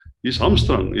he's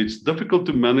hamstrung. It's difficult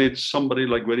to manage somebody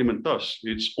like Willem Mentas.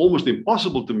 It's almost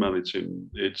impossible to manage him.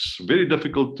 It's very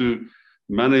difficult to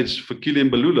manage Fikile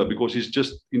Mbalula because he's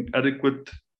just inadequate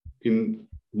in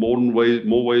more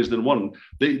ways than one.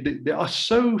 There are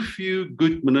so few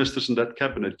good ministers in that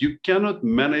cabinet. You cannot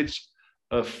manage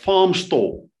a farm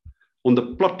stall on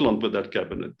the platteland with that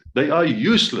cabinet. They are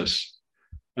useless.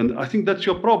 And I think that's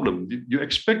your problem. You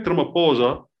expect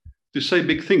Ramaphosa to say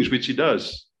big things, which he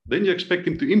does. Then you expect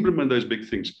him to implement those big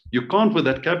things. You can't with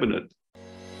that cabinet.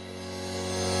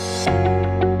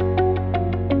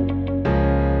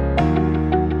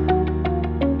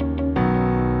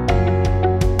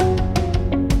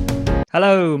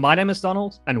 Hello, my name is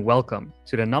Donald, and welcome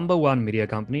to the #1 media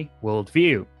company,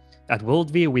 Worldview. At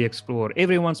Worldview, we explore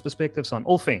everyone's perspectives on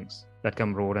all things that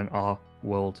can broaden our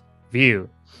worldview.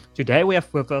 Today, we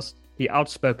have with us the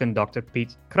outspoken Dr.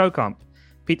 Piet Kroukamp.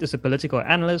 Piet is a political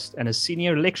analyst and a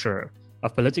senior lecturer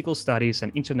of political studies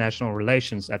and international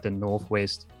relations at the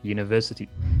Northwest University.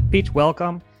 Piet,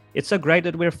 welcome. It's so great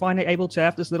that we're finally able to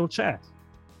have this little chat.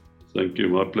 Thank you,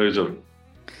 my pleasure.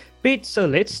 Piet, so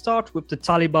let's start with the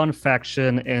Taliban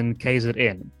faction in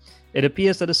KZN. It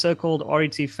appears that the so-called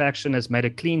RET faction has made a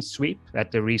clean sweep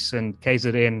at the recent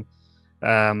KZN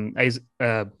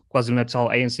KwaZulu-Natal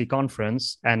ANC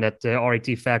conference, and that the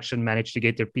RET faction managed to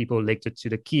get their people elected to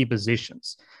the key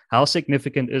positions. How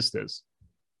significant is this?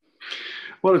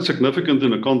 Well, it's significant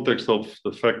in the context of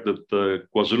the fact that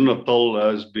KwaZulu-Natal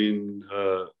has been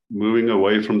moving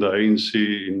away from the ANC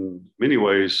in many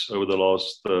ways over the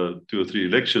last 2 or 3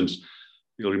 elections.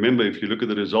 You'll remember, if you look at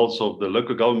the results of the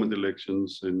local government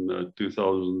elections in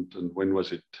 2000, and when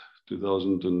was it?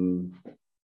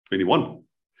 2021.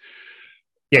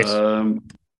 Yes.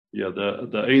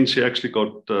 The ANC actually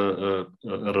got a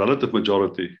relative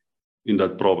majority in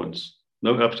that province.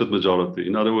 No absolute majority.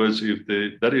 In other words, if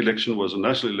that election was a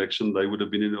national election, they would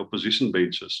have been in opposition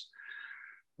benches.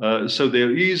 So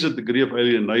there is a degree of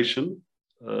alienation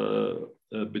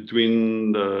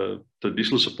between the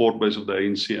traditional support base of the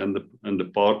ANC and the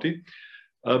party.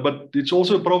 But it's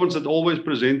also a province that always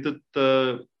presented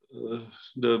the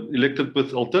elected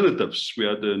with alternatives. We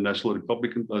had the National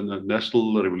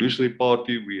Revolutionary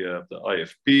Party, we have the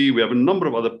IFP, we have a number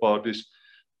of other parties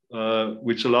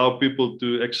which allow people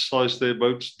to exercise their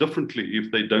votes differently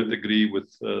if they don't agree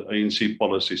with ANC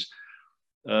policies.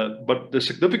 But the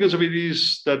significance of it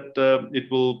is that it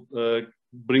will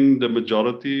bring the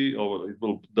majority, or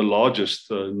the largest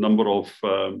number of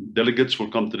delegates will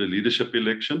come to the leadership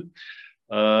election.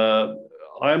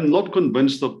 I am not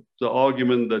convinced of the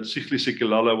argument that Sigli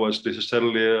Sikelala was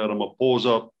necessarily a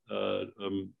Ramaphosa,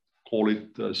 call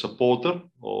it supporter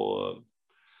or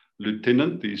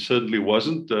lieutenant. He certainly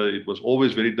wasn't. It was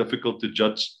always very difficult to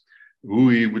judge who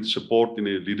he would support in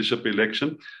a leadership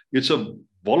election. It's a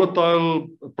volatile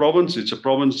province. It's a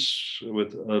province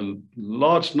with a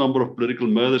large number of political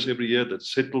murders every year that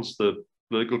settles the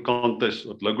political contest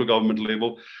at local government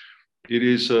level. It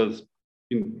is a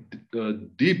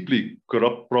deeply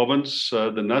corrupt province.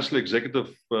 The National Executive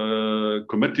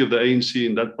Committee of the ANC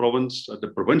in that province,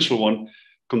 the provincial one,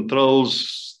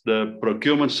 controls the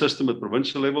procurement system at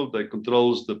provincial level. They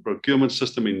controls the procurement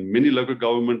system in many local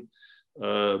government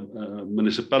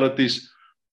municipalities.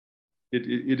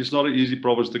 It is not an easy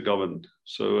province to govern.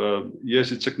 So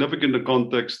yes, it's significant in the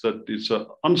context that it's an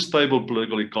unstable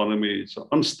political economy. It's an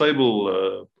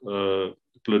unstable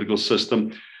political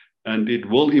system, and it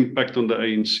will impact on the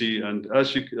ANC. And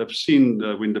as you have seen,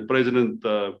 when the president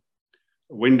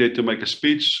went there to make a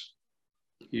speech,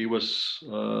 he was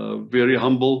very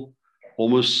humble,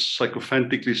 almost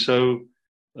sycophantically so.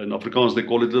 In Afrikaans, they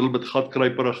call it a little bit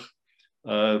gatkruiperig.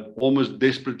 Almost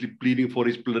desperately pleading for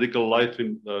his political life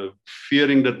and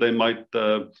fearing that they might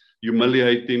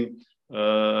humiliate him,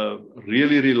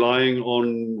 really relying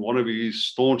on one of his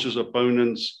staunchest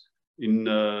opponents in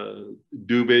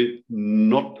Dube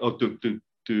not to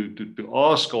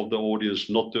ask of the audience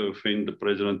not to offend the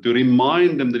president, to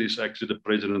remind them that he's actually the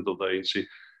president of the ANC.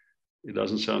 It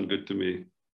doesn't sound good to me.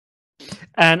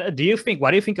 And what do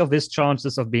you think of his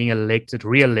chances of being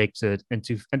re-elected at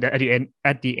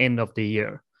the end of the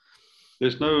year?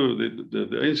 There's no,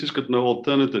 the ANC's got no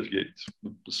alternative yet.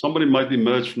 Somebody might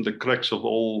emerge from the cracks of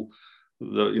all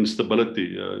the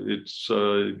instability.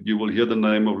 You will hear the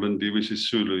name of Lindiwe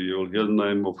Sisulu. You will hear the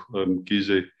name of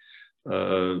Kize,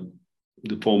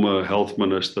 the former health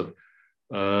minister.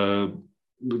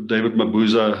 David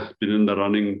Mabuza been in the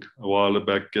running a while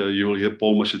back. You will hear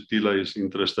Paul Mashatile is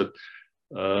interested.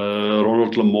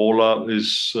 Ronald Lamola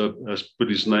has put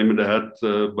his name in the hat,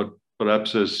 but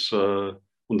perhaps as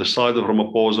on the side of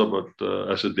Ramaphosa, but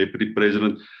as a deputy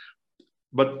president.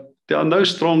 But there are no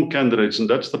strong candidates, and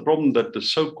that's the problem that the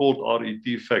so-called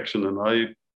RET faction, and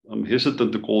I'm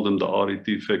hesitant to call them the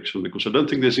RET faction because I don't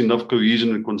think there's enough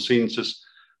cohesion and consensus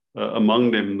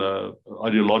among them,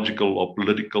 ideological or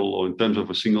political or in terms of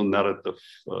a single narrative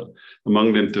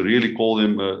among them to really call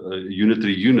them a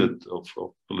unitary unit of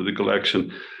political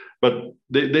action. But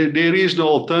there is no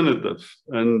alternative.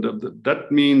 And that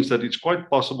means that it's quite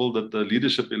possible that the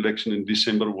leadership election in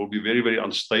December will be very, very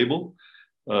unstable.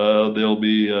 There'll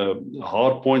be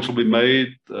hard points will be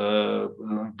made,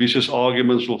 vicious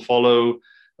arguments will follow,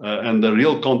 and the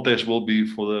real contest will be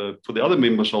for the other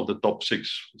members of the top six: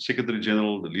 Secretary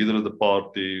General, the leader of the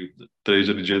party, the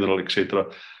Treasury General, etc.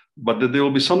 But there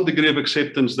will be some degree of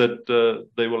acceptance that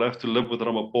they will have to live with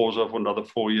Ramaphosa for another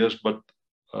 4 years. But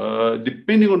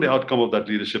depending on the outcome of that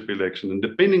leadership election and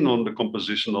depending on the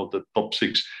composition of the top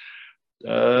six,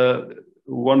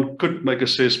 one could make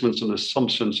assessments and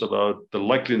assumptions about the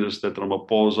likeliness that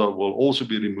Ramaphosa will also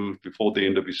be removed before the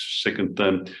end of his second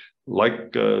term,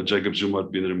 like Jacob Zuma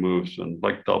had been removed and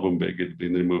like Thabo Mbeki had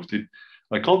been removed.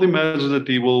 I can't imagine that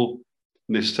he will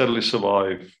necessarily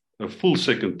survive a full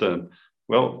second term.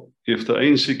 Well, if the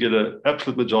ANC get an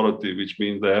absolute majority, which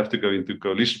means they have to go into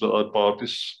coalition with other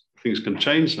parties, things can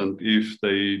change. And if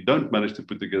they don't manage to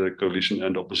put together a coalition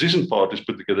and opposition parties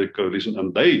put together a coalition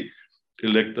and they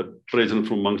elect a president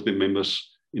from amongst their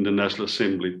members in the National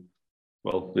Assembly,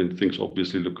 well, then things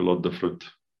obviously look a lot different.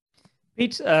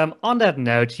 Pete, on that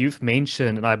note, you've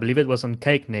mentioned, and I believe it was on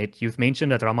CakeNet, you've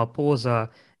mentioned that Ramaphosa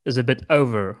is a bit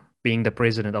over being the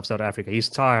president of South Africa. He's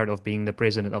tired of being the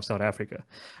president of South Africa.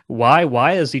 Why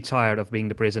is he tired of being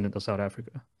the president of South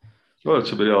Africa? Well,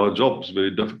 it's a very hard job. It's a very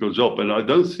difficult job. And I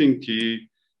don't think he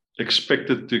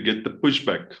expected to get the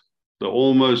pushback, the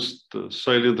almost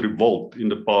salient revolt in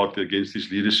the party against his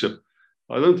leadership.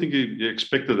 I don't think he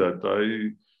expected that.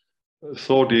 I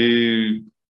thought he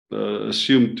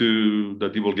assumed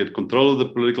that he will get control of the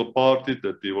political party,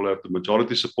 that he will have the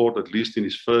majority support, at least in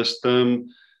his first term.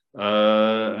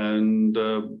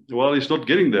 Well, he's not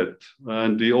getting that.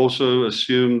 And he also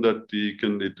assumed that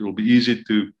it will be easy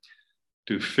to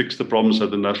fix the problems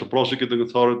at the National Prosecuting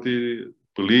Authority,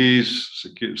 police,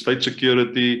 state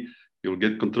security. He'll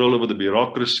get control over the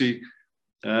bureaucracy,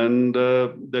 and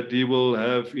that he will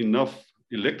have enough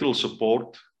electoral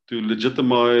support to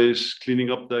legitimize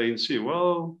cleaning up the ANC.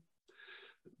 Well,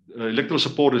 electoral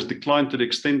support has declined to the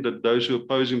extent that those who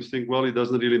oppose him think, well, it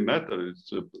doesn't really matter.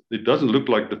 It doesn't look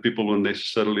like the people will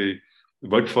necessarily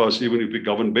vote for us, even if we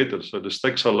govern better. So the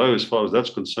stakes are low as far as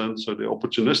that's concerned. So they're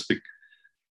opportunistic.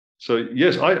 So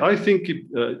yes, I think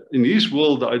in his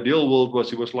world, the ideal world was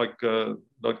he was like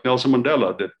Nelson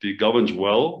Mandela, that he governs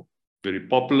well, very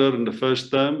popular in the first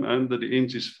term, and that he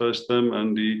ends his first term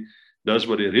and he does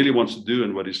what he really wants to do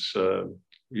and what his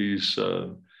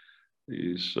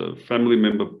family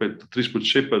member Patrice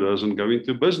Motsepe does, and go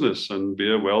into business and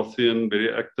be a wealthy and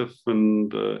very active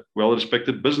and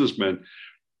well-respected businessman.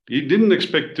 He didn't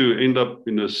expect to end up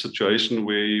in a situation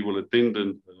where he will attend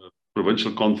a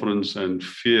provincial conference and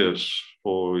fears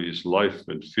for his life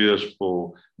and fears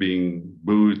for being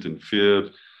booed and fear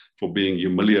for being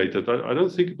humiliated. I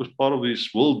don't think it was part of his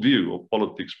worldview of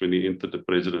politics when he entered the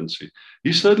presidency.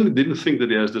 He certainly didn't think that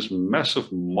he has this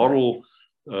massive moral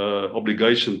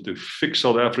obligation to fix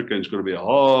South Africa. It's going to be a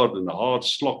hard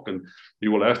slog, and he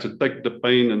will have to take the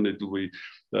pain, and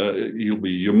he'll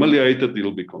be humiliated,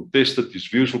 he'll be contested, his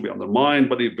views will be undermined,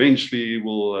 but eventually he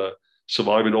will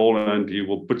survive it all, and he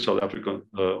will put South Africa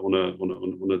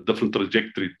on a different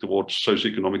trajectory towards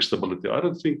socioeconomic stability. I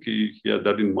don't think he had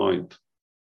that in mind.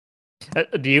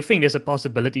 Do you think there's a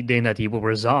possibility then that he will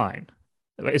resign,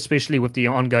 especially with the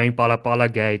ongoing Phala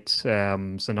Gate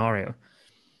scenario?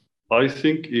 I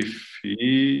think if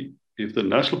the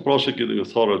National Prosecuting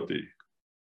Authority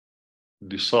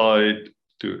decide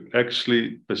to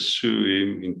actually pursue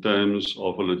him in terms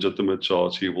of a legitimate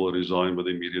charge, he will resign with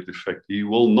immediate effect. He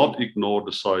will not ignore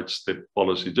the sidestep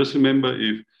policy. Just remember,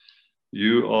 if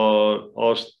you are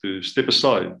asked to step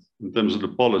aside in terms of the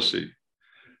policy,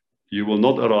 you will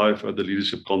not arrive at the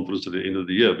leadership conference at the end of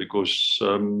the year, because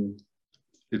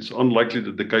it's unlikely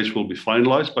that the case will be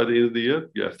finalized by the end of the year.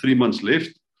 You have 3 months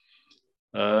left.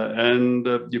 And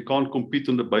you can't compete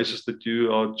on the basis that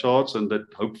you are charged, and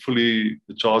that hopefully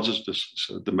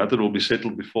the matter will be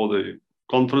settled before the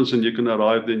conference, and you can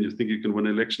arrive there and you think you can win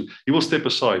an election. He will step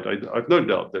aside. I've no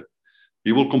doubt that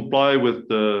he will comply with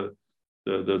the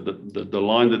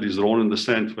line that is drawn in the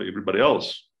sand for everybody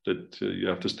else, that you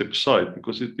have to step aside,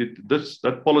 because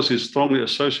that policy is strongly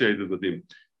associated with him.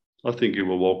 I think he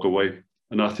will walk away,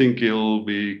 and I think he'll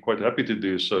be quite happy to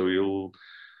do so.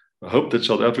 I hope that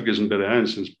South Africa is in better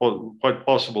hands. It's quite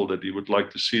possible that he would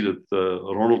like to see that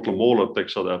Ronald Lamola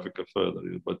takes South Africa further.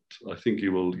 But I think he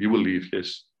will leave,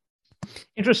 yes.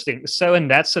 Interesting. So in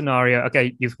that scenario,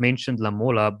 okay, you've mentioned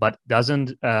Lamola, but doesn't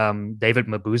David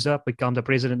Mabuza become the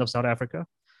president of South Africa?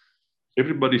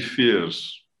 Everybody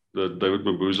fears that David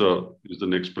Mabuza is the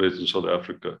next president of South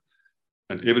Africa.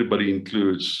 And everybody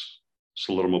includes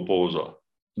Cyril Ramaphosa.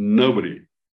 Nobody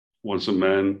wants a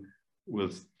man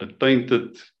with a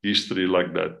tainted history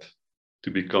like that to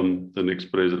become the next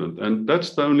president. And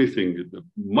that's the only thing.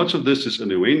 Much of this is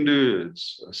innuendo,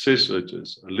 it's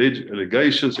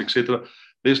allegations, etc.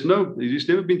 He's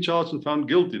never been charged and found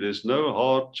guilty. There's no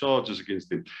hard charges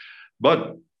against him.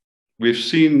 But we've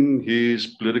seen his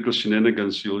political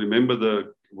shenanigans. You'll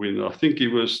remember when I think he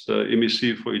was the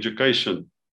MEC for education.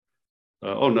 He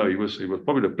was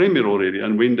probably the premier already.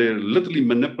 And when they literally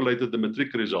manipulated the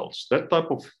matric results, that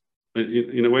type of,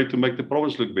 in a way to make the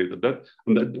province look better.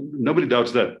 Nobody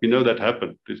doubts that. We know that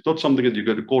happened. It's not something that you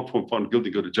go to court for, found guilty,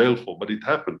 go to jail for, but it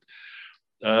happened.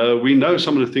 We know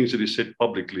some of the things that he said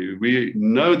publicly. We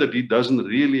know that he doesn't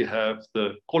really have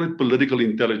the, call it political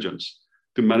intelligence,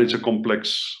 to manage a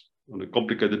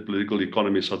complicated political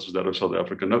economy such as that of South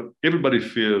Africa. Now, everybody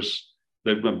fears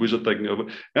that Mabuza taking over.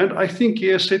 And I think he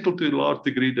has settled to a large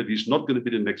degree that he's not going to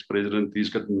be the next president. He's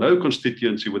got no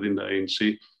constituency within the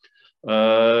ANC.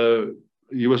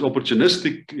 He was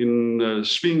opportunistic in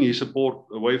swinging his support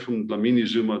away from Dlamini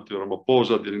Zuma to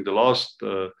Ramaphosa during the last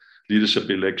leadership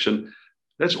election.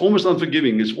 That's almost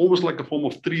unforgiving. It's almost like a form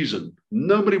of treason.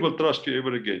 Nobody will trust you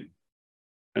ever again.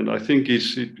 And I think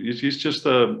he's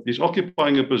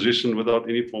occupying a position without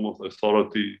any form of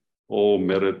authority or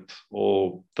merit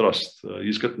or trust.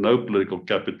 He's got no political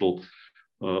capital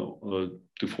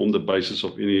to form the basis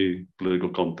of any political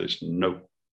contest. No.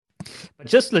 But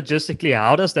just logistically,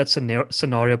 how does that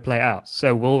scenario play out?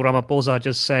 So will Ramaphosa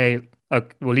just say,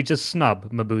 will he just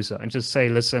snub Mabuza and just say,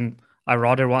 listen, I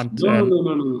rather want...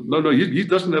 No. He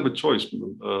doesn't have a choice.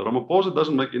 Ramaphosa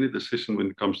doesn't make any decision when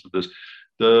it comes to this.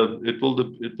 It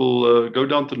will go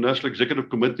down to the National Executive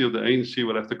Committee of the ANC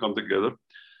will have to come together.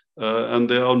 And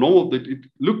they are normal.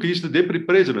 Look, he's the deputy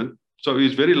president, so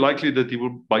it's very likely that he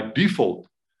will, by default,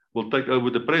 will take over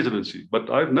the presidency. But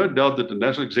I have no doubt that the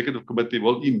National Executive Committee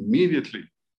will immediately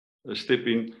step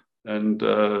in and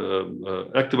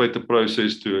activate the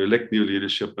process to elect new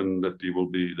leadership, and that he will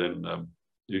be then,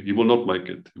 he will not make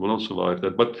it. He will not survive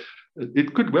that. But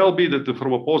it could well be that if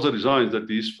Ramaphosa resigns, that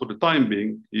he's, for the time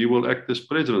being, he will act as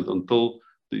president until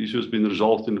the issue has been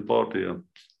resolved in the party.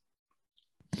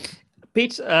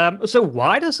 Pete, so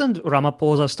why doesn't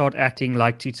Ramaphosa start acting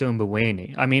like Tito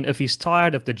Mboweni? I mean, if he's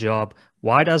tired of the job,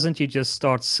 why doesn't he just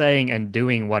start saying and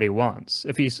doing what he wants?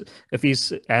 If he's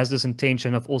has this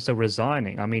intention of also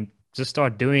resigning, I mean, just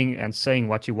start doing and saying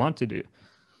what you want to do.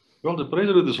 Well, the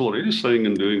president is already saying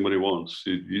and doing what he wants.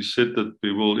 He said that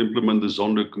we will implement the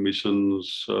Zondo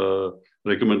Commission's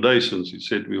recommendations. He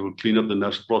said we will clean up the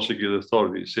National Prosecutor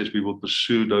Authority. He says we will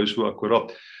pursue those who are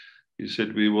corrupt. He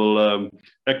said we will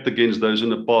act against those in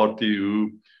the party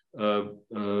who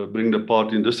bring the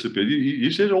party in disrepute.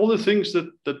 He says all the things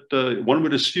that one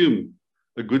would assume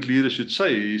a good leader should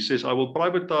say. He says, I will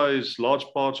privatize large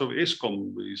parts of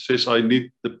Eskom. He says,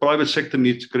 the private sector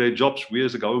needs to create jobs. We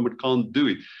as the government can't do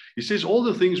it. He says all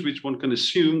the things which one can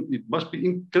assume it must be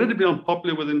incredibly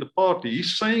unpopular within the party.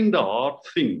 He's saying the hard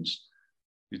things.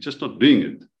 He's just not doing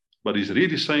it. But he's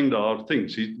really saying the hard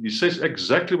things. He says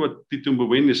exactly what Tito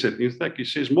Mboweni said. In fact, he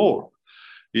says more.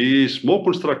 He is more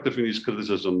constructive in his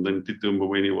criticism than Tito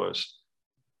Mboweni was.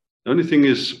 The only thing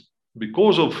is,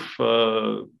 because of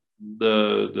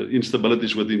the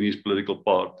instabilities within his political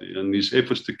party and his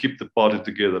efforts to keep the party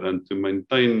together and to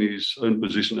maintain his own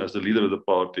position as the leader of the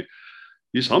party,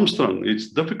 he's hamstrung. It's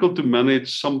difficult to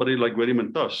manage somebody like Gwede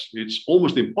Mantashe. It's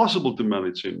almost impossible to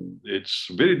manage him. It's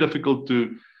very difficult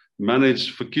to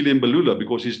manage Fikile Mbalula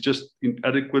because he's just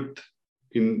inadequate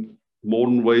in more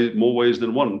ways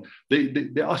than one.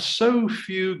 There are so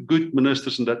few good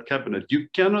ministers in that cabinet. You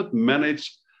cannot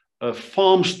manage a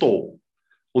farm stall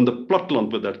on the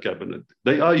platteland with that cabinet.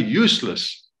 They are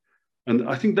useless. And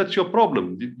I think that's your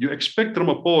problem. You expect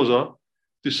Ramaphosa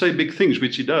to say big things,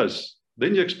 which he does.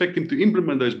 Then you expect him to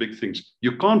implement those big things.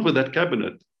 You can't with that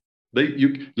cabinet.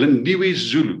 Lindiwe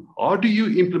Zulu. How do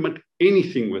you implement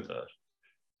anything with her?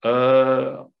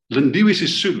 Lindiwe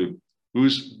Sisulu,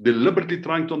 who's deliberately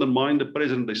trying to undermine the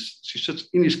president. She sits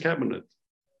in his cabinet.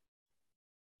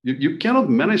 You cannot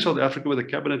manage South Africa with a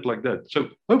cabinet like that. So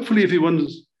hopefully if he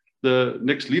wins the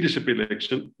next leadership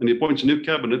election and he appoints a new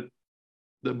cabinet,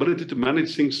 the ability to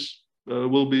manage things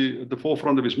will be at the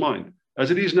forefront of his mind. As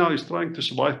it is now, he's trying to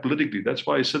survive politically. That's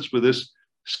why he sits with this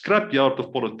scrapyard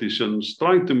of politicians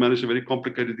trying to manage a very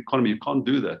complicated economy. You can't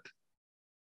do that.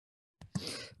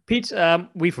 Pete,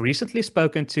 we've recently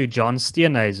spoken to John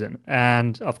Steenhuisen,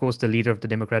 and of course the leader of the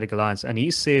Democratic Alliance, and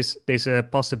he says there's a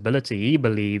possibility, he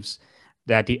believes,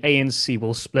 that the ANC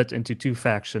will split into two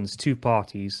factions, two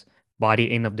parties, by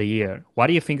the end of the year. What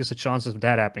do you think is the chances of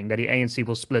that happening, that the ANC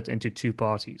will split into two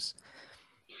parties?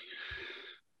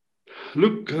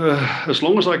 Look, as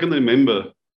long as I can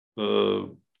remember,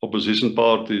 opposition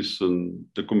parties and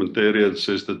the commentariat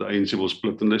says that the ANC will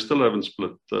split, and they still haven't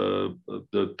split. The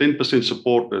 10%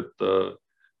 support that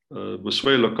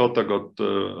Mosweu Lekota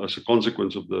got as a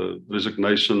consequence of the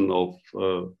resignation of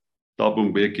Thabo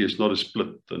Mbeki is not a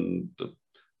split, and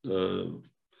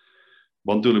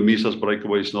Bantu Lemisa's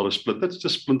breakaway is not a split. That's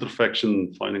just splinter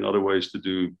faction finding other ways to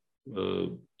do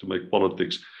to make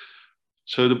politics.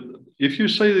 So if you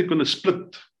say they're going to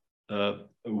split,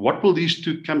 what will these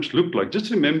two camps look like?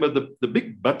 Just remember the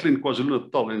big battle in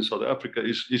KwaZulu-Natal in South Africa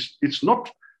it's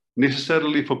not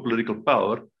necessarily for political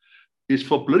power. It's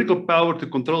for political power to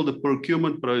control the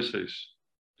procurement process.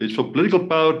 It's for political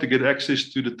power to get access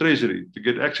to the treasury, to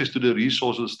get access to the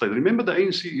resources of the state. Remember, the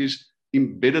ANC is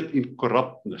embedded in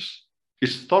corruptness.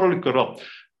 It's thoroughly corrupt.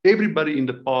 Everybody in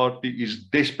the party is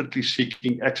desperately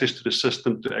seeking access to the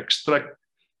system to extract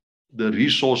the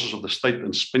resources of the state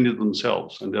and spend it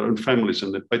themselves and their own families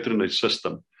and the patronage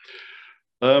system.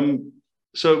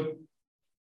 So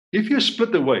if you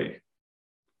split away,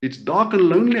 it's dark and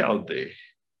lonely out there.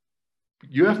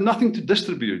 You have nothing to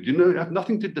distribute. You have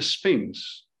nothing to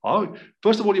dispense.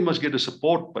 First of all, you must get a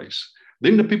support base.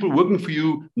 Then the people working for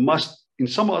you must, in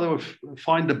some other way,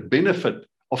 find the benefit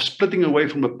of splitting away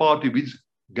from a party which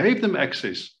gave them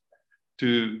access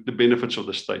to the benefits of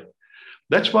the state.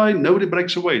 That's why nobody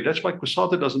breaks away. That's why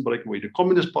COSATU doesn't break away. The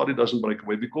Communist Party doesn't break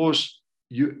away, because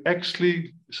you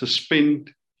actually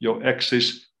suspend your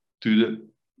access to the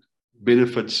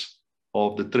benefits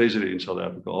of the treasury in South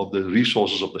Africa, of the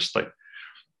resources of the state.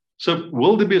 So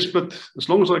will there be a split? As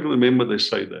long as I can remember, they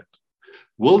say that.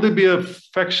 Will there be a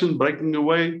faction breaking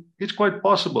away? It's quite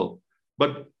possible.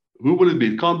 But who will it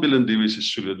be? It can't be Lindiwe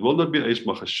Sisulu. It will not be Ace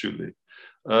Magashule.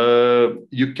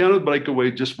 You cannot break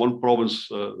away just one province.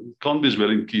 Can't be as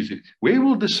well in Mkhize. Where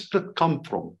will this split come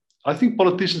from? I think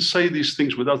politicians say these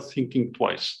things without thinking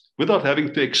twice, without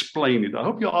having to explain it. I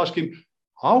hope you ask him,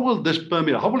 how will this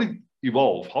permeate? How will it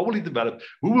evolve? How will it develop?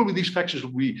 Who will these factions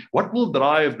be? What will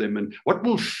drive them, and what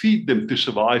will feed them to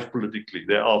survive politically,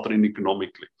 thereafter, and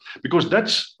economically? Because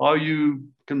that's how you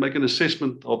can make an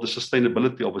assessment of the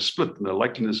sustainability of a split and the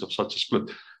likeliness of such a split.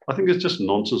 I think it's just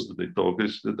nonsense that they talk.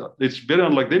 It's very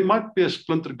unlikely. There might be a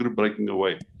splinter group breaking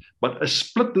away, but a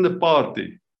split in the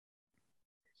party,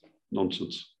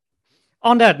 nonsense.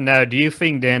 On that note, do you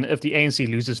think then if the ANC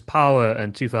loses power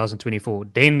in 2024,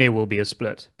 then there will be a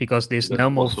split? Because there's no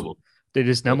more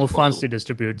funds to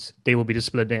distribute, they will be the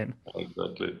split then.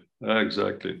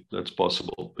 Exactly. That's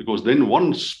possible. Because then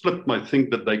one split might think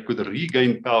that they could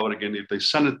regain power again if they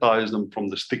sanitize them from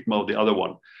the stigma of the other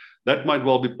one. That might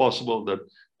well be possible. That,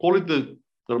 call it the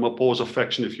Ramaphosa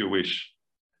faction if you wish,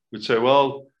 would say,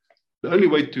 well, the only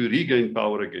way to regain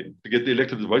power again, to get the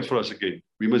elected to vote for us again,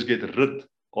 we must get rid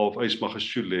of Ace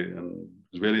Magashule and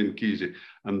Zweli Mkhize,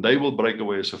 and they will break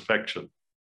away as a faction.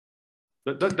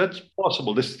 That's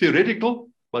possible. That's theoretical,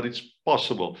 but it's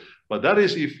possible. But that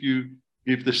is if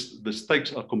the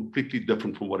stakes are completely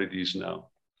different from what it is now.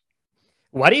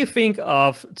 What do you think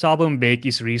of Thabo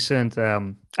Mbeki's recent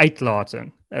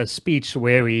uitlating, a speech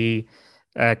where he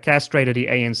castrated the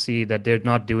ANC that they're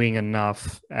not doing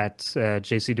enough at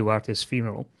JC Duarte's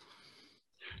funeral?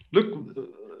 Look,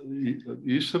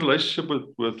 his relationship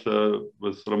with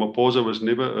Ramaphosa was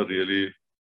never a really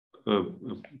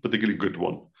particularly good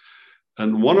one.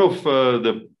 And one of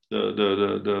the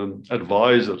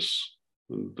advisors,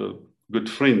 the good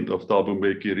friend of Thabo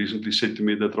Mbeki, recently said to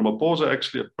me that Ramaphosa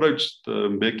actually approached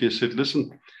Mbeki and said,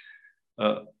 listen,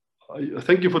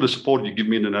 thank you for the support you give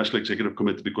me in the National Executive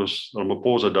Committee, because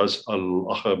Ramaphosa does,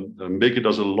 Mbeki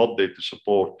does a lot there to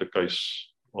support the case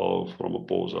of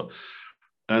Ramaphosa.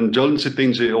 And Jolin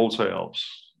Sithenze also helps.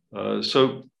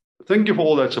 So thank you for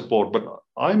all that support, but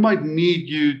I might need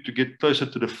you to get closer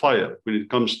to the fire when it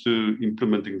comes to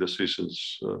implementing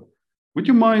decisions. Would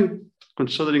you mind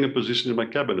considering a position in my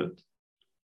cabinet?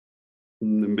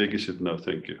 And Mbeki said, no,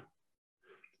 thank you.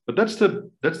 But that's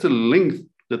the length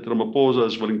that Ramaphosa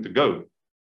is willing to go.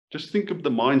 Just think of the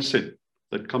mindset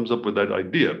that comes up with that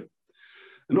idea.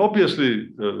 And obviously,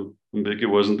 Mbeki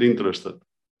wasn't interested.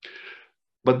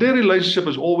 But their relationship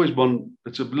has always been,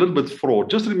 it's a little bit fraught.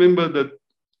 Just remember that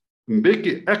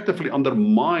Mbeki actively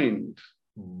undermined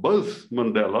both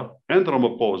Mandela and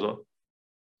Ramaphosa,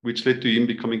 which led to him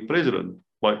becoming president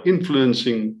by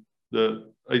influencing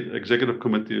the executive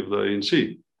committee of the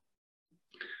ANC.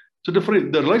 So the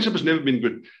relationship has never been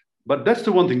good. But that's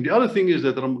the one thing. The other thing is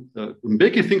that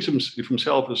Mbeki thinks of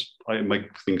himself as, I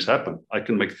make things happen. I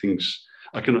can make things,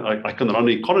 I can run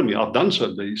the economy. I've done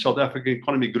so. The South African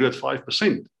economy grew at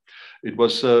 5%. It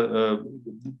was,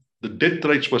 the debt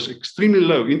rates was extremely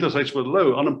low. Interest rates were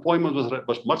low. Unemployment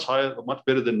was much higher, much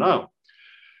better than now.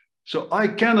 So I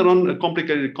can run a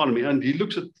complicated economy. And he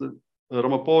looks at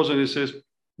Ramaphosa and he says,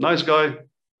 nice guy,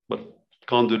 but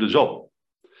can't do the job.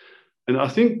 And I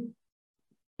think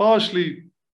partially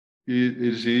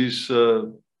is his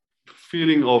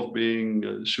feeling of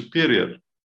being superior.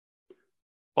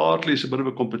 Partly it's a bit of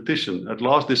a competition. At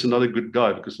last, there's another good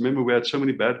guy, because remember, we had so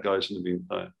many bad guys in the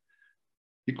meantime.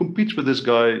 He competes with this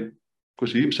guy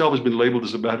because he himself has been labeled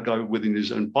as a bad guy within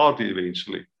his own party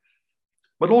eventually.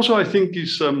 But also, I think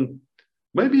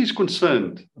maybe he's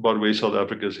concerned about where South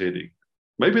Africa is heading.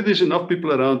 Maybe there's enough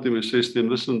people around him who says to him,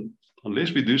 listen,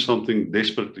 unless we do something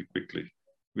desperately quickly,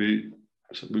 we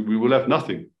will have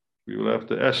nothing. We will have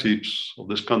the ash heaps of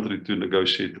this country to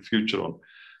negotiate the future on.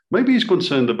 Maybe he's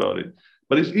concerned about it.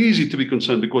 But it's easy to be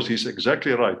concerned because he's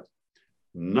exactly right.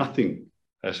 Nothing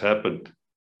has happened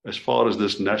as far as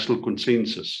this national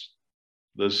consensus,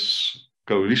 this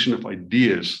coalition of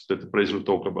ideas that the president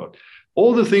talked about.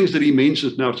 All the things that he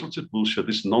mentions now, it's not just bullshit,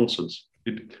 it's nonsense.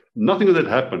 Nothing of that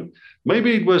happened.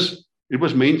 Maybe it was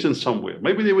mentioned somewhere.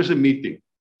 Maybe there was a meeting.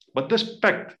 But this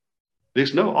pact,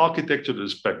 there's no architecture to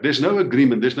this pact. There's no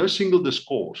agreement. There's no single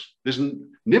discourse. There's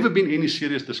never been any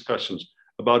serious discussions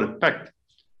about a pact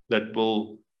that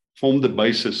will form the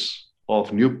basis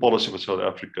of new policy for South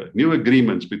Africa, new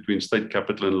agreements between state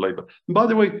capital and labor. And by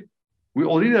the way, we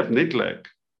already have NEDLAC.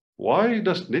 Why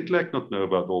does NEDLAC not know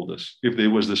about all this if there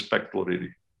was this pact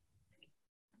already?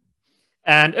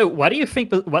 And what do you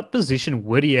think, what position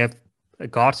would he have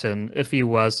gotten if he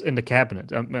was in the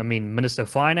cabinet? I mean, Minister of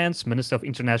Finance, Minister of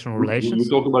International Relations?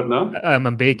 We're talking about now?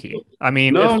 Mbeki. I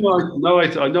mean...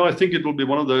 I think it will be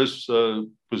one of those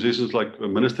positions like a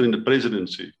minister in the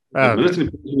presidency. The minister in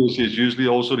the presidency is usually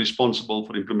also responsible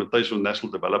for the implementation of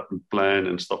national development plan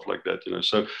and stuff like that,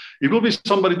 So it will be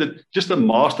somebody that just a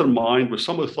mastermind with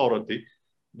some authority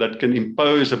that can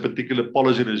impose a particular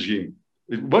policy regime.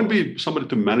 It won't be somebody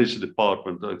to manage the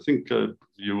department. I think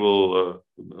Thabo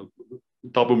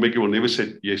Mbeki will never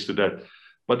say yes to that.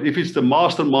 But if it's the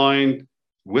mastermind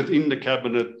within the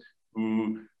cabinet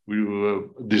who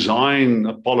design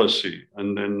a policy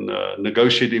and then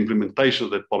negotiate the implementation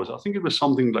of that policy, I think it was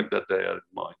something like that they had in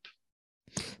mind.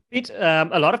 Pete,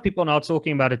 a lot of people are now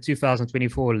talking about the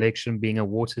 2024 election being a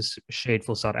watershed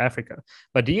for South Africa.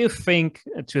 But do you think,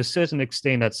 to a certain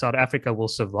extent, that South Africa will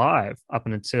survive up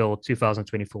until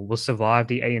 2024, will survive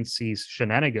the ANC's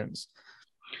shenanigans?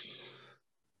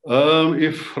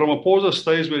 If Ramaphosa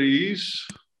stays where he is,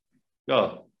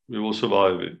 yeah, we will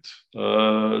survive it.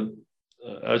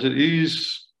 As it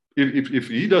is, if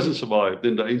he doesn't survive,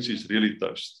 then the ANC is really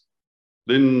toast.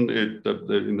 Then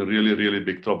they're in a really, really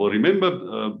big trouble.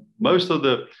 Remember, most of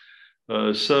the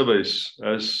surveys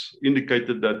has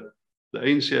indicated that the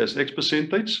ANC has X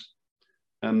percentage,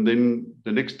 and then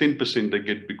the next 10% they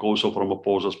get because of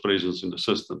Ramaphosa's presence in the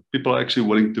system. People are actually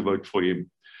willing to vote for him.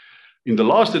 In the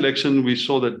last election, we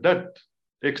saw that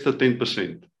extra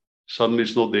 10% suddenly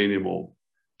is not there anymore.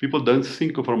 People don't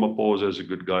think of Ramaphosa as a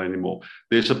good guy anymore.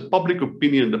 There's a public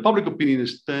opinion. The public opinion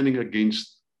is turning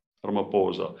against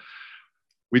Ramaphosa,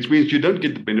 which means you don't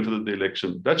get the benefit of the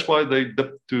election. That's why they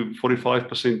dipped to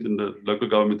 45% in the local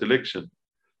government election.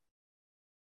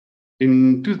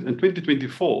 In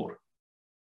 2024,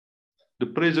 the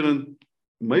president,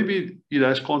 maybe it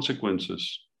has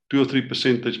consequences, 2 or 3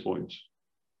 percentage points.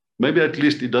 Maybe at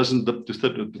least it doesn't dip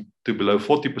to below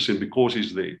 40% because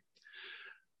he's there.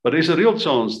 But there's a real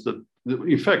chance that,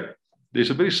 in fact,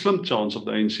 there's a very slim chance of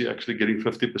the ANC actually getting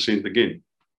 50% again.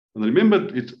 And remember,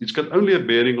 it's got only a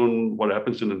bearing on what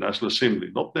happens in the National Assembly,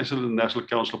 not necessarily the National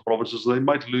Council of Provinces. They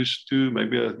might lose 2,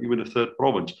 maybe even a 3rd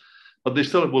province. But they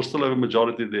will still have a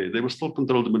majority there. They will still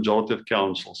control the majority of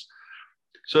councils.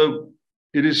 So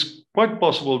it is quite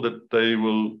possible that they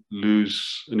will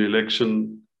lose an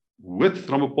election with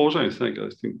Ramaphosa. I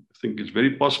think it's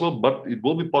very possible, but it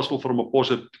will be possible for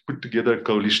Ramaphosa to put together a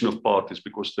coalition of parties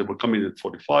because they will come in at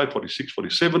 45, 46,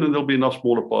 47, and there'll be enough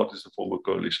smaller parties to form a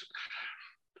coalition.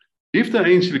 If the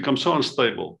ANC becomes so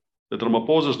unstable that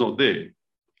Ramaphosa is not there,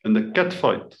 and the cat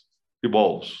fight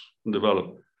evolves and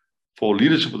develops for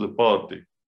leadership of the party,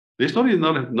 there's not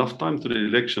enough time to the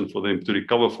election for them to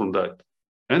recover from that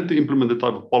and to implement the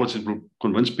type of policies will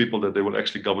convince people that they will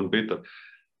actually govern better,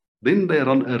 then they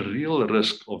run a real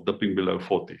risk of dipping below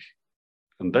 40.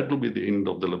 And that will be the end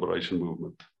of the liberation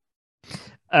movement.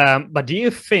 But do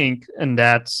you think in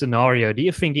that scenario, do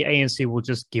you think the ANC will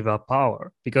just give up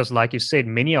power? Because like you said,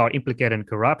 many are implicated in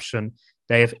corruption.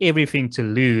 They have everything to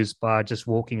lose by just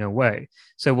walking away.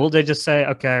 So will they just say,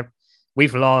 okay,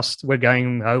 we've lost, we're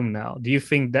going home now? Do you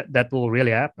think that that will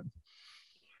really happen?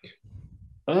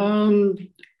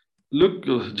 Look,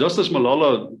 Justice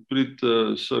Malala put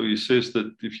it so he says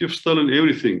that if you've stolen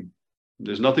everything,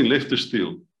 there's nothing left to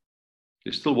steal.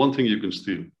 There's still one thing you can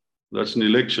steal. That's an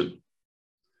election.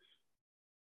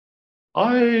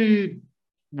 I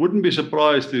wouldn't be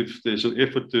surprised if there's an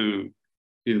effort to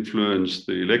influence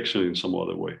the election in some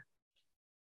other way.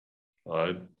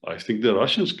 I think the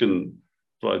Russians can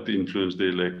try to influence the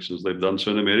elections. They've done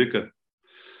so in America.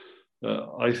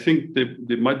 I think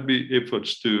there might be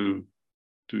efforts to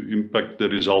impact the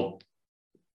results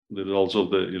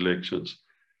of the elections.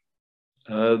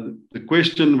 The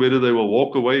question whether they will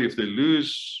walk away if they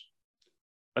lose,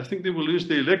 I think they will lose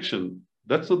the election.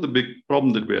 That's not the big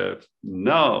problem that we have.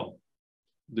 Now,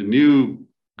 the new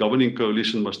governing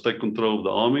coalition must take control of the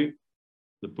army,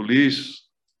 the police,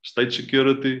 state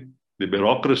security, the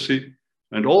bureaucracy,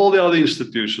 and all the other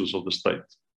institutions of the state.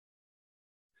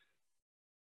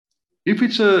 If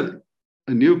it's a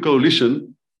new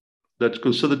coalition that's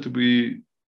considered to be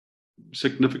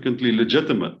significantly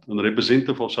legitimate and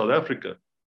representative of South Africa,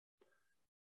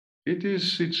 it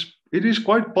is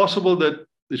quite possible that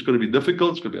it's going to be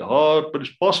difficult, it's going to be hard, but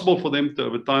it's possible for them to,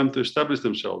 over time, to establish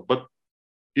themselves. But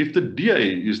if the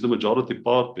DA is the majority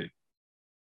party,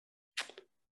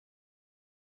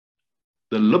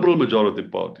 the liberal majority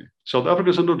party, South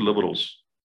Africans are not liberals.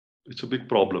 It's a big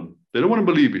problem. They don't want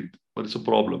to believe it, but it's a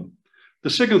problem. The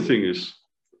second thing is,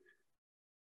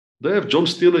 they have John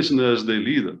Steenhuisen as their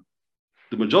leader.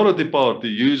 The majority party,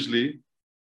 usually,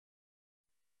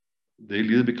 their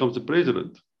leader becomes the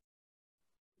president.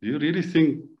 Do you really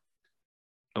think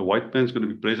a white man is going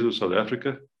to be president of South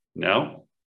Africa now?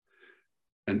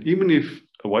 And even if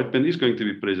a white man is going to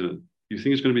be president, you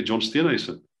think it's going to be John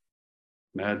Steenhuisen?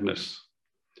 Madness.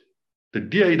 The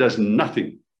DA does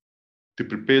nothing to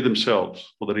prepare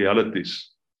themselves for the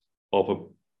realities of a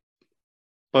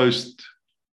post-ANC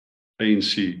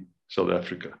South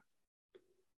Africa.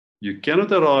 You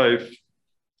cannot arrive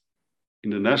in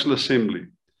the National Assembly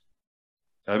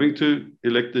having to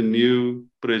elect a new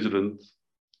president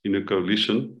in a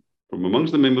coalition from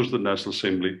amongst the members of the National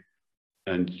Assembly,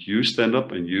 and you stand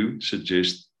up and you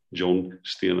suggest John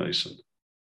Steenhuisen.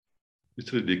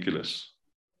 It's ridiculous.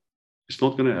 It's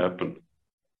not going to happen.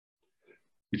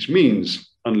 Which means,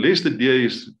 unless the DA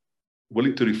is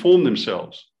willing to reform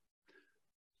themselves,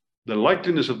 the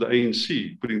likeliness of the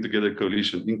ANC putting together a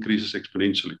coalition increases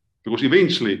exponentially. Because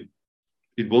eventually,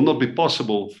 it will not be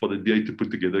possible for the DA to put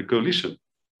together a coalition.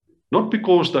 Not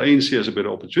because the ANC has a better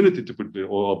opportunity to put,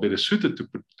 or are better suited to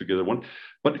put together one,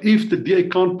 but if the DA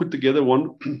can't put together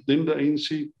one, then the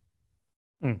ANC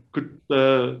could,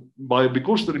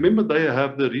 because remember, they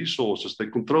have the resources, they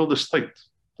control the state,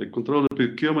 they control the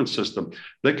procurement system.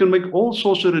 They can make all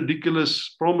sorts of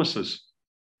ridiculous promises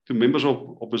to members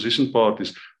of opposition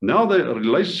parties. Now the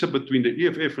relationship between the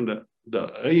EFF and the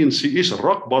ANC is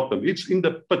rock bottom. It's in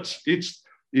the pits.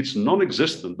 It's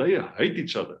non-existent. They hate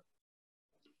each other.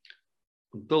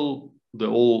 Until they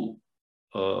all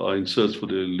are in search for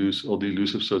the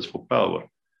elusive search for power.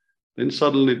 Then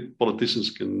suddenly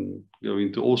politicians can go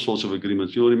into all sorts of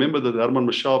agreements. You'll remember that Herman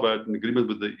Mashaba had an agreement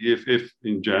with the EFF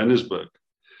in Johannesburg.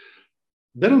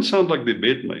 They don't sound like they're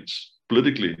bedmates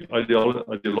politically,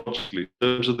 ideologically, in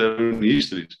terms of their own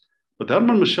histories. But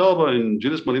Herman Mashaba and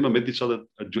Julius Malema met each other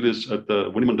at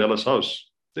Winnie Mandela's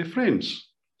house. They're friends.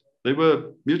 They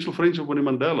were mutual friends of Winnie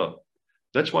Mandela.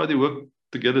 That's why they worked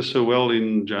together so well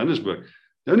in Johannesburg.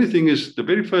 The only thing is, the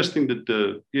very first thing that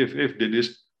the EFF did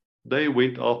is they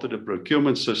went after the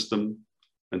procurement system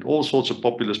and all sorts of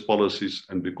populist policies.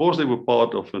 And because they were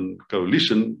part of a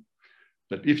coalition,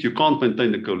 that if you can't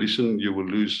maintain the coalition, you will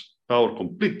lose power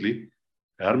completely,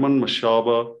 Herman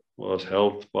Mashaba was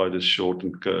held by the short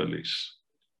and curlies.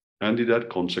 And it had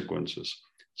consequences.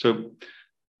 So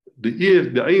the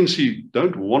ANC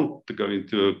don't want to go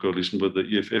into a coalition with the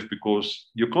EFF because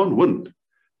you can't win.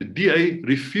 The DA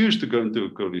refused to go into a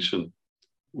coalition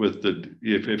with the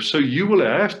EFF. So you will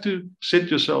have to set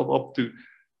yourself up to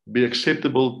be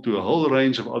acceptable to a whole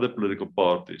range of other political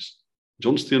parties.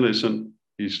 John Steenhuisen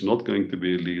is not going to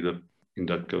be a leader in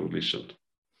that coalition.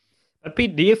 But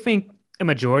Pete, do you think a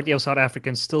majority of South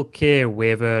Africans still care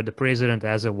whether the president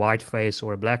has a white face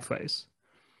or a black face?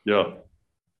 Yeah.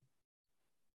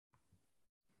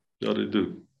 Yeah, they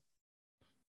do.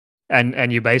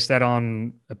 And you base that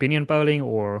on opinion polling,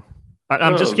 or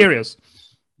I'm just Yeah, curious.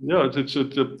 yeah.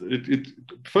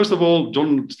 First of all,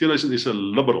 John Steenhuisen is a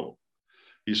liberal.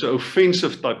 He's an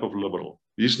offensive type of liberal.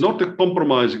 He's not a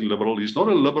compromising liberal. He's not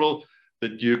a liberal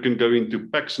that you can go into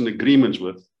pacts and agreements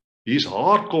with. He's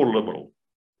hardcore liberal.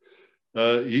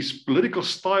 His political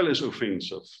style is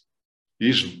offensive.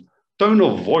 His tone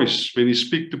of voice when he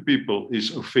speaks to people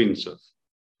is offensive.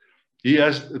 He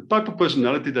has a type of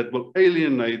personality that will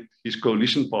alienate his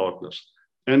coalition partners.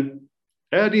 And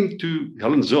add him to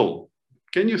Helen Zille.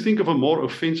 Can you think of a more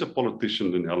offensive politician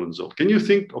than Helen Zille? Can you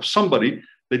think of somebody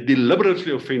that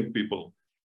deliberately offend people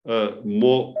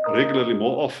more regularly,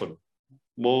 more often,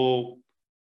 more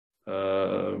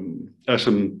as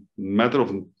a matter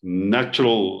of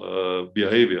natural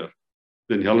behavior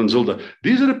than Helen Zille?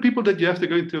 These are the people that you have to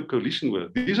go into a coalition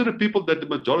with. These are the people that the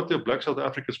majority of Black South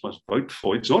Africans must vote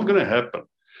for. It's not going to happen.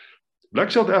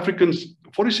 Black South Africans,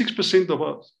 46% of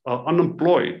us are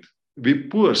unemployed. We're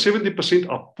poor. 70%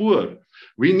 are poor.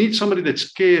 We need somebody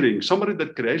that's caring, somebody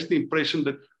that creates the impression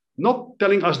that not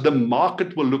telling us the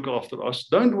market will look after us.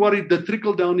 Don't worry, the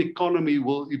trickle-down economy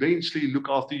will eventually look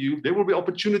after you. There will be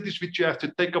opportunities which you have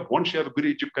to take up once you have a good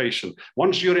education,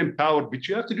 once you're empowered, which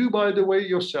you have to do, by the way,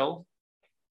 yourself.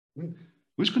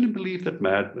 Who's going to believe that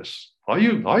madness? How are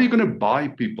you going to buy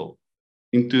people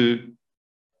into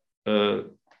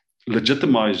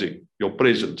legitimizing your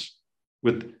presence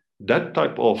with that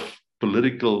type of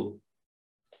political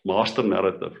master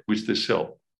narrative which they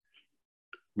sell?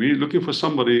 We're looking for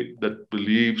somebody that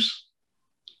believes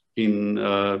in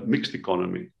mixed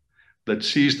economy, that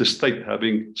sees the state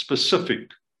having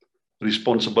specific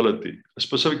responsibility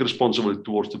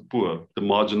towards the poor, the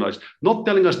marginalized, not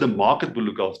telling us the market will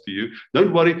look after you.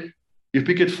 Don't worry, if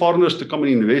we get foreigners to come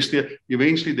and invest here,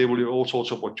 eventually there will be all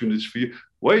sorts of opportunities for you.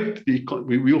 Wait,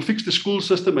 we will fix the school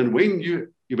system, and when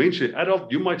you eventually adult,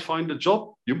 you might find a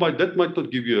job. That might not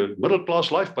give you a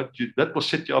middle-class life, but that will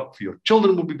set you up for your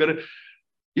children will be better.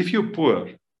 If you're poor,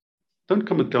 don't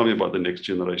come and tell me about the next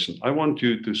generation. I want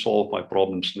you to solve my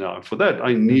problems now. And for that,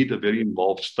 I need a very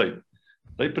involved state.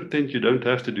 They pretend you don't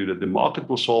have to do that. The market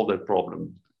will solve that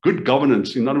problem. Good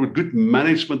governance, in other words, good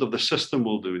management of the system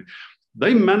will do it.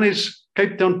 They manage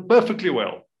Cape Town perfectly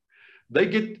well. They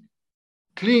get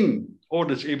clean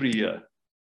audits every year.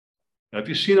 Have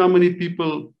you seen how many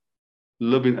people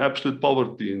live in absolute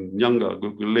poverty in Nyanga,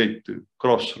 Gugulethu,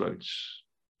 Crossroads?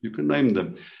 You can name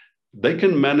them. They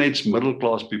can manage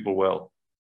middle-class people well.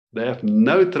 They have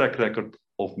no track record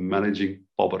of managing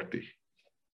poverty.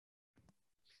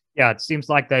 Yeah, it seems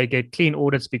like they get clean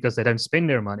audits because they don't spend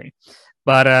their money.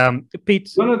 But Pete...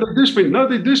 No, they do spend. No,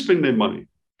 they do spend their money.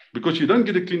 Because you don't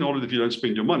get a clean audit if you don't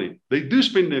spend your money. They do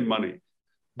spend their money.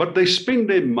 But they spend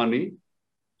their money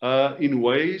in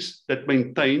ways that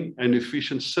maintain an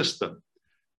efficient system.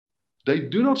 They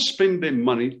do not spend their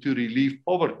money to relieve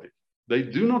poverty. They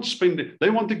do not spend it. They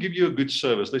want to give you a good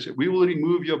service. They say, we will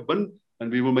remove your bin and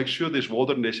we will make sure there's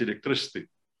water and there's electricity.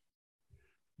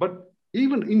 But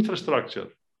even infrastructure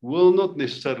will not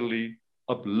necessarily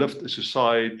uplift a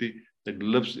society that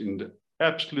lives in the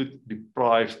absolute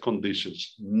deprived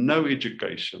conditions. No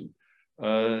education,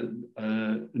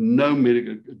 no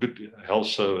medical, good health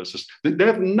services. They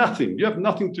have nothing. You have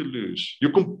nothing to lose.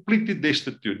 You're completely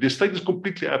destitute. The state is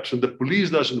completely absent. The police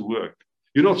doesn't work.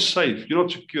 You're not safe. You're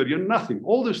not secure. You're nothing.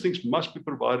 All those things must be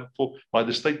provided for by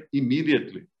the state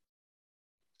immediately.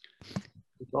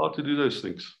 It's hard to do those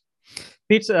things.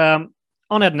 Pete,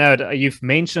 on that note, you've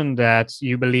mentioned that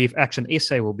you believe Action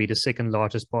SA will be the second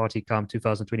largest party come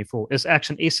 2024. Is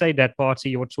Action SA that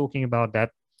party you're talking about that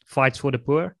fights for the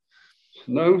poor?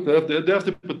 No, they have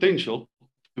the potential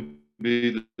to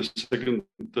be the second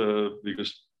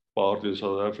biggest party in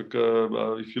South Africa.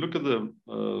 If you look at the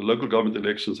local government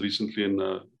elections recently in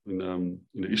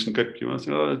the Eastern Cape,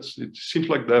 it seems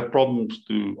like they have problems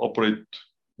to operate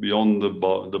beyond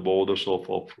the borders of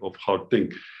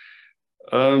Gauteng.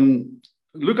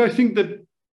 Look, I think that,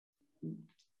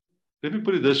 let me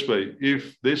put it this way,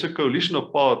 if there's a coalition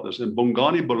of partners and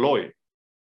Bongani Baloyi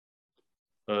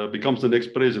becomes the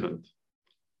next president,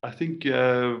 I think you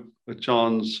have a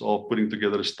chance of putting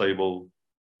together a stable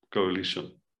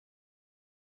coalition.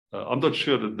 I'm not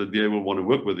sure that the DA will want to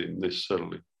work with him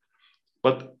necessarily,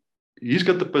 but he's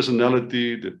got the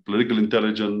personality, the political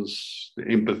intelligence, the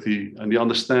empathy, and he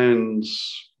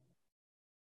understands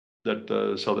that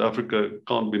South Africa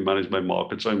can't be managed by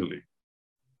markets only.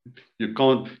 You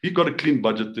can't. He got a clean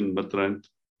budget in Midrand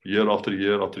year after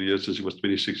year after year since he was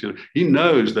 26 years. He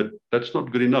knows that that's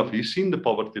not good enough. He's seen the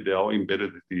poverty there, how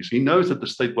embedded it is. He knows that the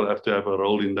state will have to have a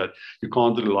role in that. You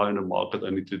can't rely on the market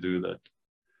only to do that.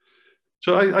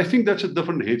 So I think that's a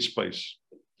different headspace.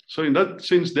 So in that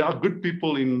sense, there are good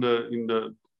people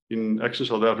in Action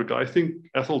South Africa. I think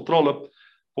Athol Trollip,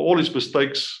 for all his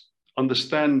mistakes,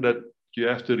 understand that you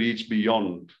have to reach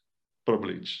beyond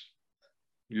privilege.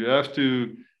 You have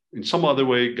to, in some other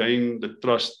way, gain the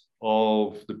trust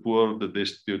of the poor, the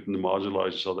destitute, and the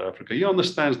marginalized in South Africa. He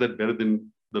understands that better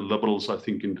than the liberals, I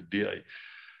think, in the DA.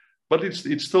 But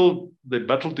it's still, they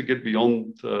battle to get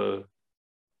beyond.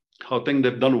 I think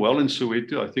they've done well in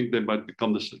Soweto. I think they might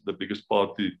become the biggest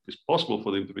party. It's possible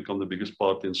for them to become the biggest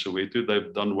party in Soweto.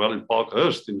 They've done well in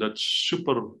Parkhurst, in that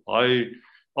super high,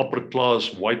 upper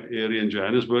class white area in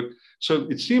Johannesburg. So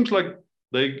it seems like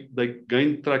they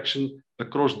gained traction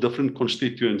across different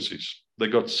constituencies. They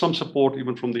got some support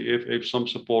even from the EFF, some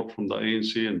support from the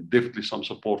ANC, and definitely some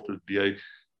support from the DA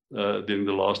during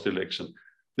the last election.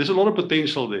 There's a lot of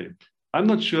potential there. I'm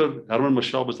not sure Herman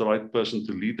Mashaba is the right person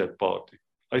to lead that party.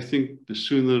 I think the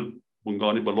sooner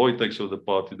Bongani Baloyi takes over the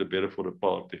party, the better for the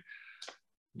party.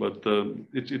 But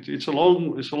it's a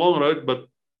long road, but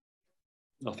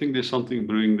I think there's something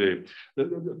brewing there.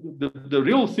 The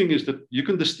real thing is that you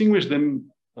can distinguish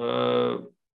them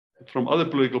from other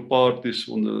political parties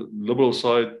on the liberal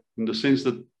side in the sense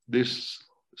that there's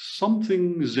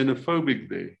something xenophobic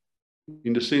there,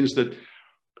 in the sense that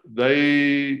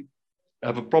they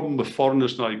have a problem with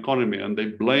foreigners in our economy and they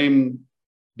blame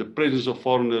the presence of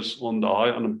foreigners on the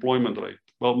high unemployment rate.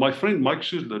 Well, my friend Mike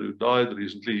Schuessler, who died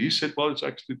recently, he said, well, it's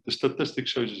actually, the statistic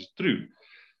shows it's true.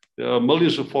 There are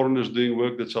millions of foreigners doing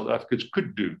work that South Africans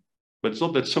could do, but it's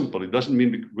not that simple. It doesn't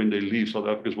mean when they leave, South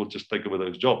Africans will just take over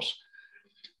those jobs.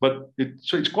 But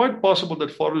so it's quite possible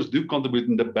that foreigners do contribute,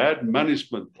 and the bad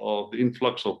management of the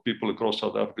influx of people across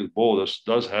South Africa's borders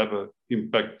does have an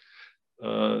impact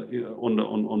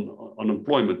on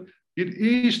unemployment. It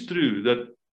is true that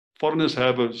foreigners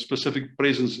have a specific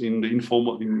presence in the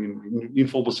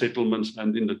informal settlements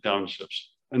and in the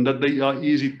townships, and that they are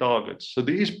easy targets. So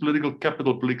there is political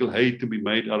capital, political hate to be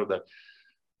made out of that.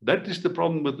 That is the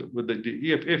problem with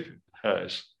the EFF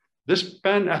has. This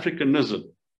Pan-Africanism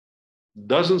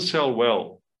doesn't sell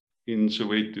well in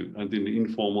Soweto and in the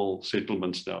informal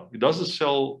settlements now. It doesn't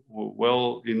sell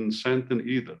well in Sandton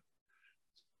either.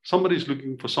 Somebody's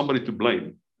looking for somebody to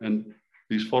blame, and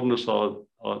these foreigners are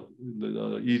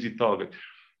the easy target.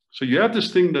 So you have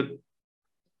this thing that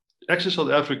Action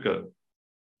South Africa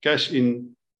cash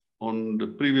in on the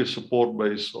previous support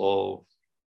base of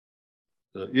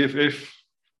the EFF,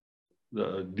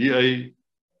 the DA,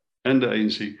 and the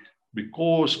ANC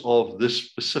because of this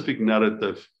specific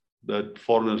narrative that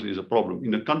foreigners is a problem.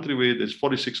 In a country where there's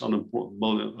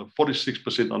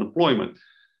 46% unemployment,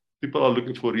 people are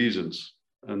looking for reasons.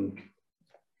 And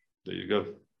there you go.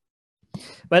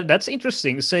 Well, that's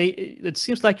interesting. Say, it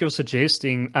seems like you're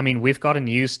suggesting, I mean, we've gotten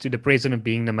used to the president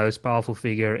being the most powerful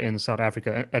figure in South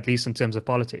Africa, at least in terms of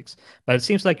politics. But it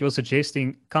seems like you're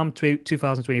suggesting come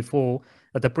 2024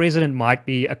 that the president might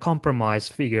be a compromise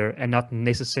figure and not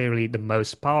necessarily the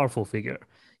most powerful figure.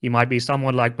 He might be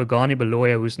someone like Bongani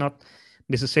Baloyi, who's not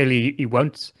necessarily, he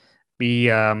won't be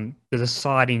the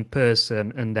deciding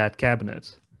person in that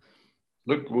cabinet.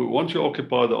 Look, once you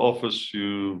occupy the office,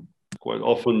 you quite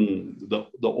often,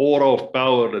 the aura of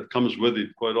power that comes with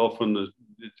it, quite often,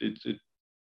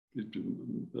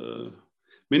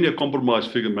 many a compromise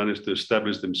figure manage to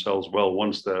establish themselves well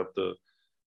once they have the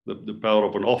power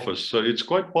of an office. So it's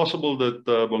quite possible that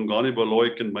Bongani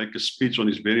Baloyi can make a speech on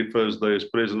his very first day as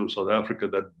president of South Africa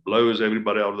that blows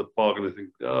everybody out of the park, and they think,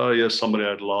 oh, yes, somebody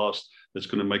at last that's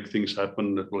going to make things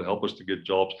happen, that will help us to get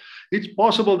jobs. It's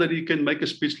possible that he can make a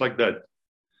speech like that,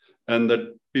 and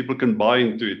that people can buy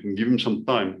into it and give him some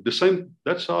time. The same,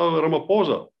 that's how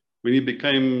Ramaphosa, when he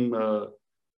became the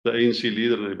ANC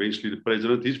leader and eventually the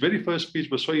president, his very first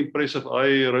speech was so impressive.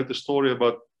 I wrote a story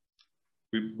about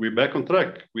we're back on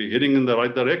track. We're heading in the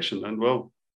right direction. And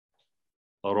well,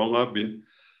 how wrong I've been.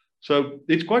 So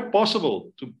it's quite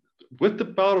possible to, with the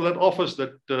power of that office,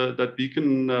 that he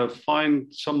can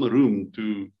find some room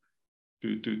to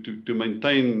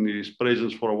maintain his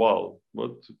presence for a while.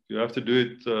 But you have to do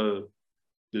it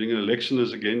during an election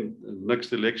as again,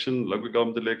 next election, local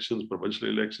government elections, provincial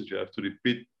elections, you have to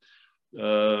repeat.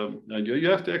 And you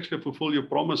have to actually fulfill your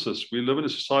promises. We live in a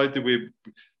society where,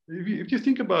 if you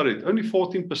think about it, only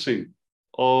 14%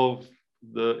 of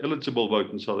the eligible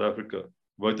vote in South Africa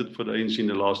voted for the ANC in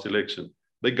the last election.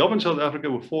 They govern South Africa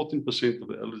with 14% of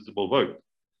the eligible vote.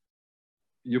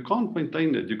 You can't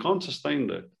maintain that. You can't sustain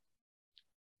that.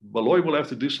 Baloyi will have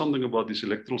to do something about this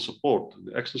electoral support.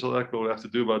 The Action South Africa will have to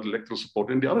do about electoral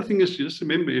support. And the other thing is, just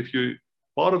remember, if you're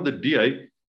part of the DA,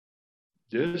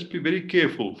 just be very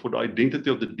careful for the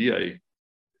identity of the DA.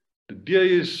 The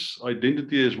DA's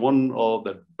identity is one of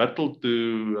that battle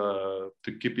to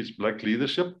keep its black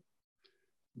leadership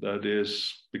that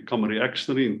has become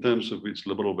reactionary in terms of its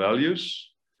liberal values,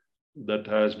 that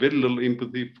has very little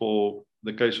empathy for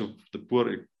the case of the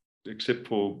poor, except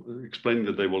for explaining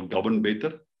that they will govern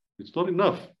better. It's not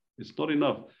enough. It's not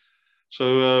enough.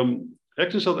 So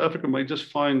Action South Africa may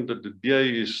just find that the DA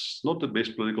is not the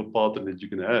best political partner that you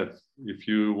can have if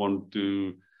you want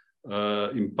to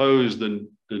impose the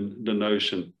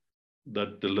notion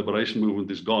that the liberation movement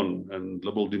is gone and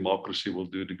liberal democracy will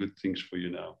do the good things for you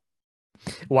now.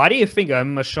 Why do you think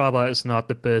Mashaba is not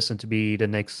the person to be the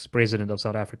next president of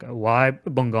South Africa? Why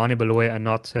Bongani Baloyi and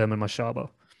not Herman Mashaba?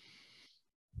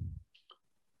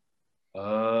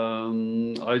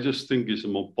 I just think he's a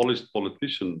more polished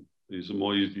politician. He's a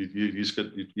more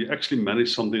he actually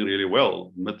managed something really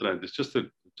well. Midrand, it's just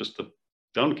a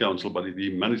town council, but he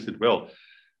managed it well.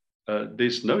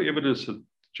 There's no evidence that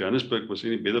Johannesburg was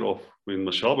any better off when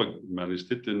Mashaba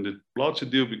managed it, and it largely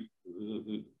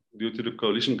due to the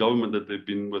coalition government that they've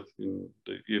been with in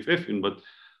the EFF in. But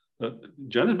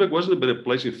Johannesburg wasn't a better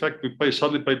place. In fact, we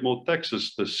suddenly paid more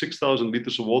taxes. The 6,000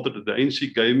 liters of water that the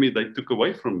ANC gave me, they took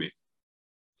away from me.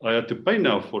 I had to pay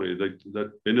now for it,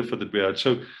 that benefit that we had.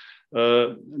 So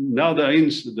now the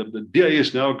ANC, the DA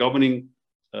is now governing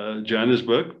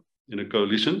Johannesburg in a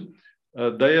coalition.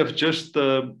 They have just,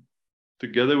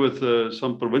 together with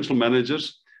some provincial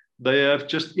managers, they have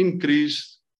just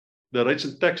increased the rates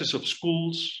and taxes of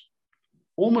schools,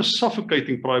 almost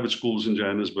suffocating private schools in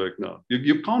Johannesburg now.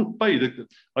 You can't pay.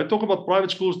 I talk about private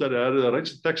schools that had a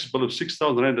rates and taxes bill of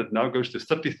 6,000 Rand that now goes to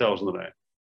 30,000 Rand.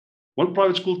 One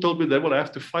private school told me they will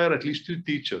have to fire at least 2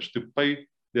 teachers to pay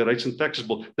their rates and taxes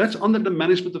bill. That's under the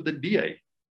management of the DA.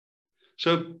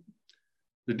 So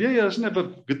the DA doesn't have a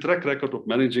good track record of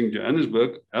managing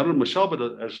Johannesburg. Herman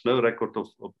Mashaba has no record of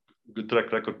good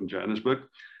track record in Johannesburg.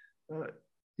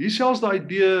 He sells the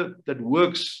idea that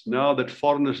works now that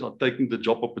foreigners are taking the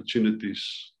job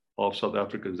opportunities of South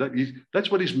Africans.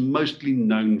 That's what he's mostly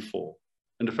known for.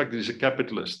 And the fact that he's a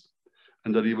capitalist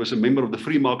and that he was a member of the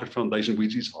Free Market Foundation,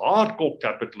 which is hardcore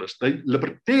capitalists. They're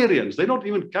libertarians. They're not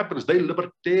even capitalists. They're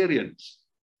libertarians.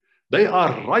 They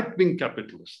are right-wing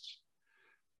capitalists.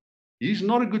 He's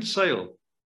not a good sale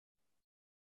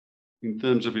in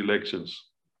terms of elections.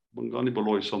 Bongani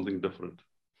Baloyi is something different.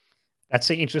 That's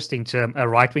an interesting term, a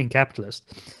right-wing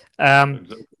capitalist.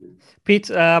 Exactly. Pete,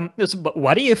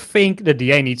 what do you think the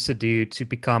DA needs to do to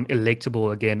become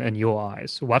electable again in your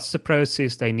eyes? What's the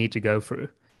process they need to go through?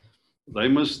 They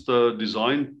must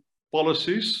design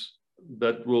policies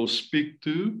that will speak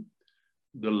to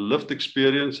the lived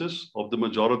experiences of the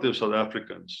majority of South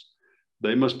Africans.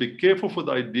 They must be careful for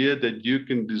the idea that you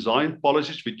can design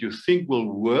policies which you think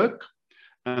will work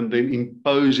and then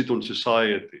impose it on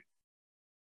society.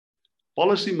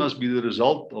 Policy must be the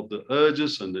result of the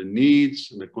urges and the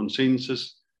needs and the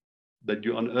consensus that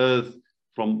you unearth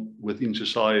from within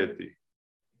society.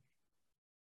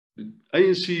 The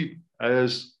ANC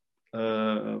has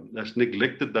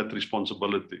neglected that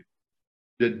responsibility.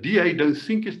 The DA don't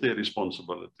think it's their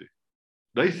responsibility.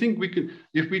 They think we can,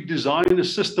 if we design a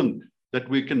system that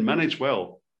we can manage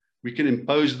well, we can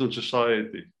impose it on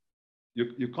society.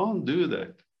 You can't do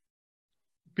that.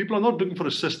 People are not looking for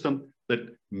a system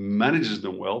that manages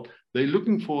them well. They're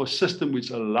looking for a system which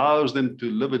allows them to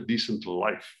live a decent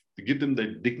life, to give them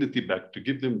their dignity back, to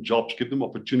give them jobs, give them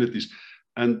opportunities.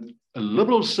 And a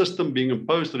liberal system being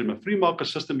imposed on them, a free market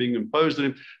system being imposed on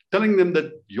them, telling them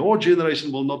that your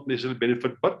generation will not necessarily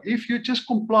benefit, but if you just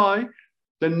comply,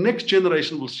 the next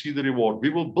generation will see the reward. We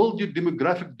will build you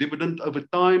demographic dividend over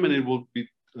time, and it will be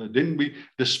then we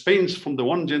dispense from the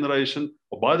one generation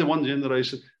or by the one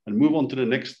generation and move on to the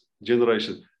next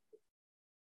generation.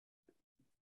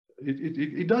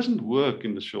 It doesn't work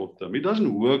in the short term. It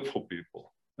doesn't work for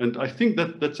people. And I think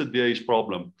that's a DA's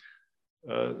problem.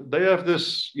 They have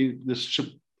this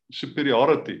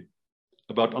superiority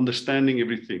about understanding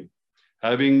everything,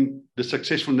 having the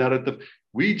successful narrative.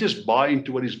 We just buy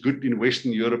into what is good in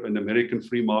Western Europe and American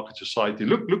free market society.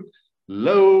 Look,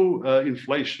 low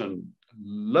inflation,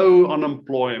 low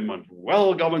unemployment,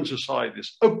 well-governed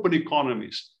societies, open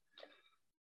economies.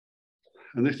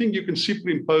 And I think you can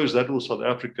superimpose that on South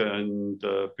Africa and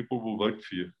people will vote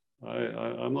for you.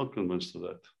 I'm not convinced of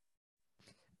that.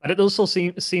 But it also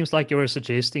seems like you're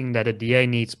suggesting that a DA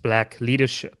needs black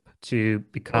leadership to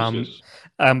become. Yes.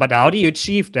 But how do you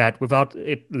achieve that without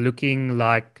it looking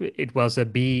like it was a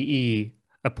BE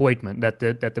appointment, that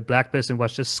the black person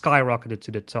was just skyrocketed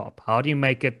to the top? How do you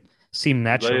make it seem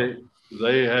natural?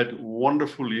 They had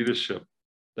wonderful leadership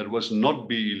that was not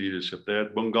BE leadership. They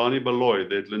had Bongani Baloyi,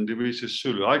 they had Lindiwe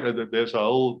Sisulu, there's a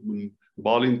whole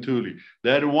Balin Tuli.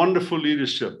 They had wonderful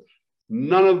leadership.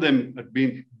 None of them had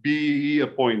been BE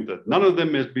appointed. None of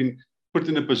them has been put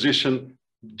in a position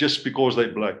just because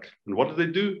they're black. And what did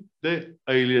they do? They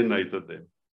alienated them.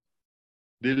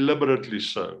 Deliberately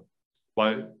so.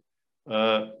 By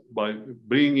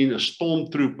bringing in a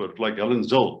stormtrooper like Helen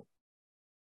Zille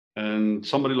and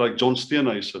somebody like John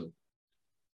Steenhuisen,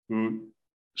 who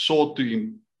sought to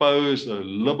impose a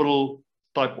liberal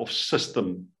type of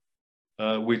system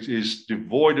which is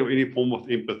devoid of any form of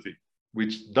empathy,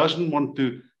 which doesn't want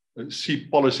to see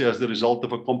policy as the result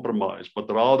of a compromise,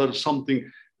 but rather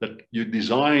something that you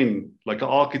design like an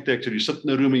architecture. You sit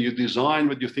in a room and you design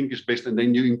what you think is best, and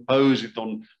then you impose it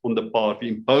on the party,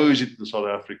 impose it in South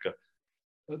Africa.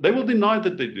 They will deny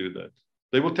that they do that.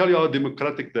 They will tell you how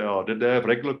democratic they are, that they have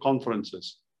regular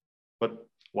conferences. But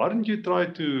why didn't you try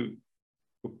to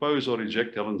oppose or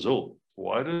reject Helen Zille?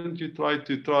 Why didn't you try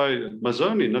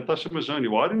Natasha Mazzoni?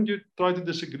 Why didn't you try to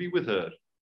disagree with her?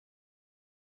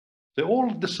 They're all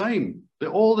the same. They're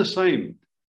all the same.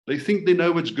 They think they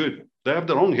know what's good. They have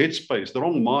the wrong headspace, the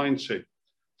wrong mindset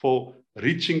for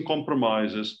reaching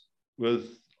compromises with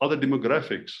other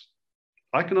demographics.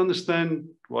 I can understand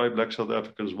why black South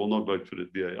Africans will not vote for the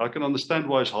DA. I can understand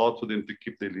why it's hard for them to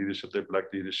keep their leadership, their black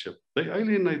leadership. They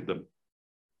alienate them.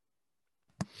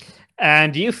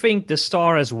 And do you think the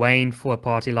star has waned for a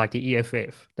party like the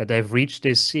EFF, that they've reached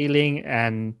their ceiling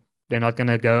and they're not going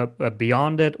to go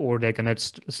beyond it, or they're going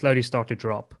to slowly start to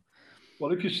drop?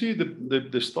 Well, if you see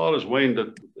the star has waned,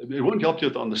 that it won't help you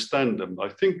to understand them. I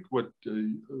think what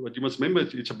you must remember,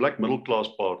 it's a black middle class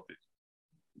party.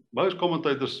 Most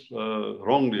commentators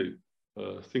wrongly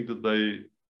think that they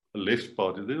a left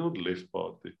party. They're not a left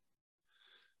party.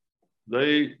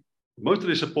 Most of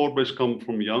their support base come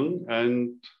from young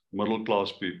and middle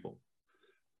class people.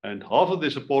 And half of their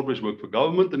support base work for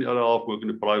government and the other half work in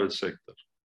the private sector.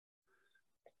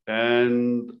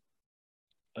 And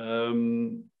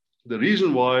the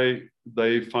reason why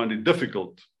they find it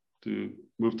difficult to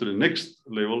move to the next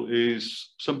level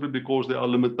is simply because there are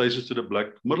limitations to the black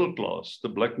middle class. The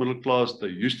black middle class, they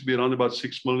used to be around about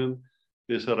 6 million.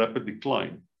 There's a rapid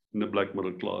decline in the black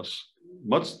middle class.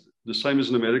 Much the same as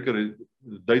in America.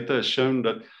 The data has shown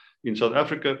that in South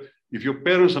Africa, if your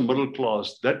parents are middle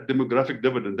class, that demographic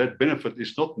dividend, that benefit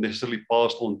is not necessarily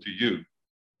passed on to you.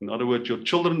 In other words, your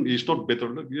children is not better.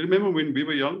 You remember when we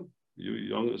were young? You were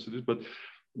young as it is, but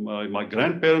my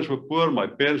grandparents were poor. My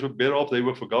parents were better off. They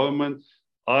worked for government.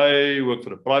 I work for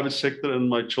the private sector, and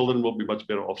my children will be much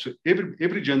better off. So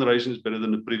every generation is better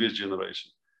than the previous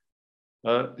generation.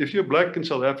 If you're black in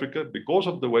South Africa, because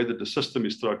of the way that the system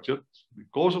is structured,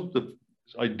 because of the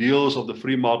ideals of the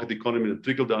free market economy, the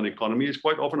trickle-down economy, it's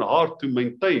quite often hard to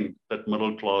maintain that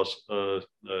middle class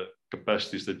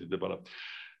capacities that you develop.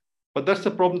 But that's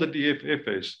the problem that the EFF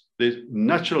has. There's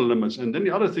natural limits. And then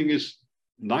the other thing is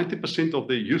 90% of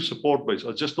their youth support base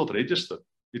are just not registered.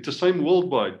 It's the same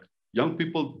worldwide. Young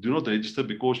people do not register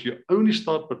because you only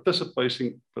start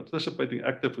participating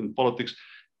active in politics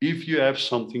if you have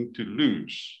something to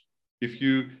lose. If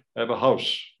you have a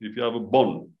house, if you have a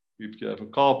bond, if you have a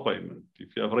car payment,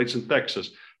 if you have rates and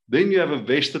taxes, then you have a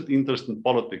vested interest in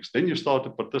politics. Then you start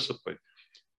to participate.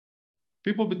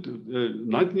 People,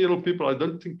 19-year-old people, I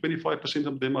don't think 25%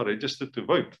 of them are registered to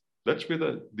vote. That's where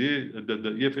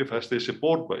the EFF has their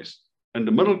support base. And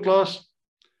the middle class,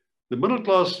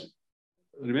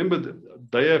 remember,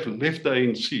 they have left the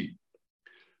ANC.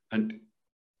 And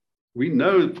we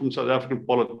know from South African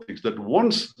politics that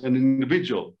once an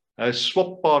individual has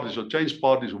swapped parties or changed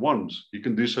parties once, he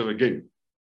can do so again.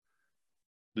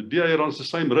 The DA runs the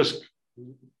same risk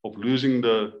of losing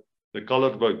the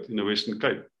colored vote in the Western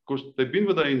Cape. Because they've been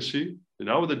with the ANC, and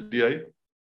now with the DA,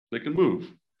 they can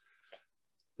move.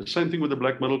 The same thing with the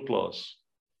black middle class.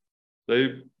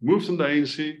 They moved from the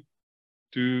ANC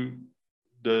to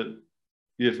the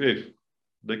EFF.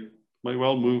 They may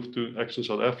well move to Action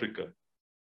South Africa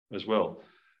as well.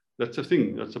 That's the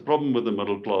thing. That's the problem with the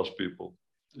middle class people.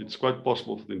 It's quite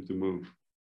possible for them to move.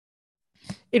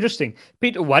 Interesting.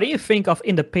 Pete, what do you think of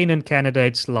independent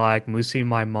candidates like Mmusi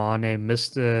Maimane,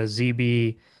 Mr.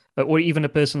 Zibi, or even a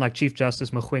person like Chief Justice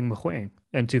Mogoeng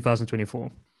in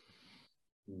 2024?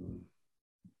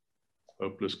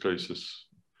 Hopeless cases.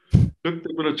 Look,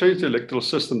 they're going to change the electoral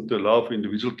system to allow for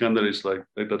individual candidates like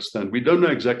that stand. We don't know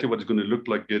exactly what it's going to look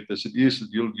like yet. As it is,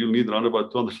 you'll need around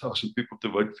about 200,000 people to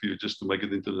vote for you just to make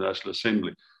it into the National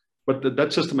Assembly. But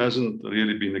that system hasn't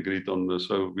really been agreed on,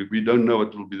 so we don't know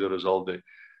what will be the result there.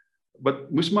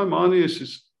 But Mmusi Maimane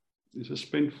is a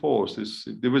spent force.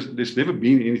 There's never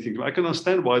been anything. I can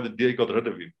understand why the DA got rid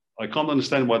of him. I can't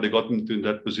understand why they got him in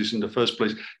that position in the first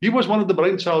place. He was one of the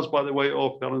brainchilds, by the way,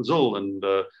 of Alan Zil, and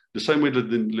the same way that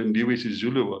Lindiwe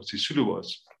Sisulu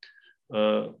was.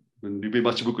 Lindiwe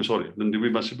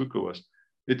Masibuko was.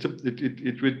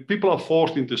 People are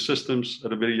forced into systems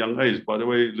at a very young age. By the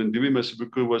way, Lindiwe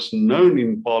Masibuko was known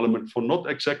in Parliament for not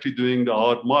exactly doing the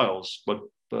hard miles, but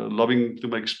loving to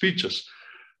make speeches.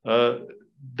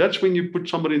 That's when you put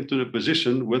somebody into a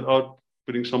position without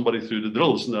putting somebody through the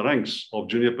drills in the ranks of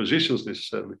junior positions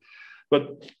necessarily.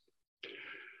 But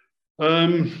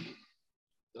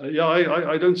yeah,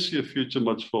 I don't see a future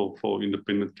much for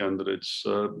independent candidates.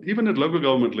 Even at local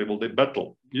government level, they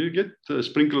battle. You get a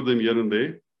sprinkle of them here and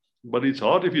there, but it's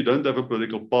hard if you don't have a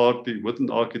political party with an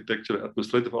architecture,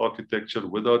 administrative architecture,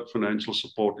 without financial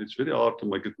support. It's very hard to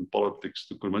make it in politics,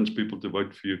 to convince people to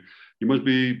vote for you. You must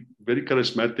be very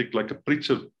charismatic, like a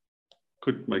preacher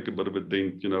could make a bit of a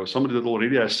dent, somebody that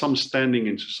already has some standing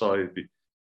in society.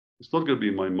 It's not going to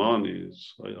be my money.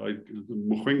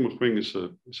 Mogoeng is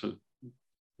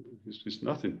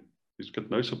nothing. He's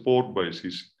got no support base.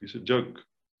 He's a joke.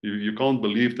 You can't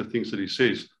believe the things that he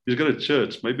says. He's got a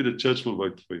church. Maybe the church will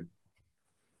vote for him.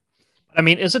 I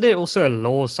mean, isn't there also a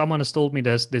law? Someone has told me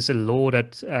there's a law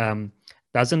that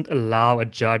doesn't allow a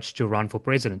judge to run for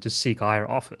president, to seek higher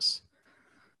office.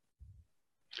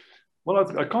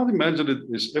 Well, I can't imagine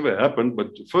it has ever happened.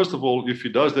 But first of all, if he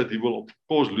does that, he will, of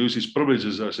course, lose his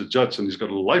privileges as a judge. And he's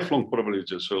got lifelong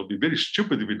privileges. So it'll be very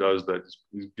stupid if he does that.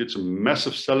 He gets a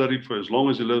massive salary for as long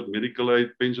as he lives, medical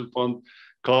aid, pension fund,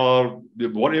 car,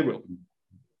 whatever,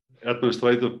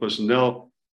 administrative personnel.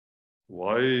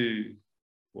 Why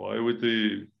would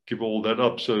they give all that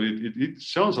up? So it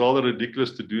sounds rather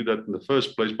ridiculous to do that in the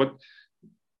first place. But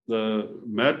the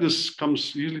madness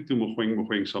comes easily to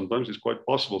Mogoeng sometimes. It's quite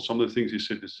possible. Some of the things he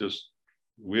said is just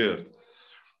weird.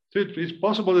 So it's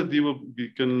possible that he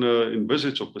can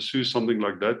envisage or pursue something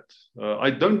like that. I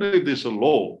don't know if there's a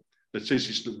law that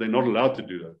says they're not allowed to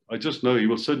do that. I just know he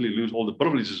will certainly lose all the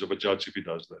privileges of a judge if he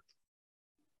does that.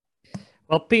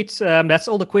 Well, Pete, that's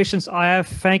all the questions I have.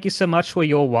 Thank you so much for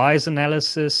your wise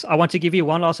analysis. I want to give you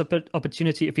one last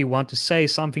opportunity if you want to say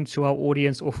something to our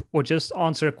audience or just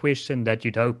answer a question that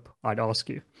you'd hope I'd ask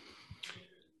you.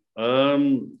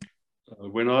 In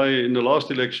the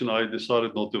last election, I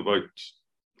decided not to vote.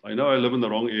 I know I live in the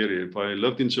wrong area. If I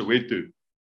lived in Soweto,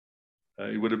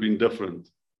 it would have been different.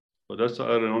 But that's the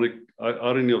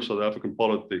irony of South African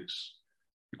politics.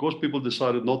 Because people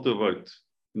decided not to vote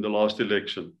in the last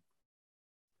election,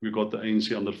 we got the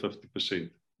ANC under 50%.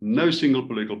 No single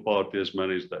political party has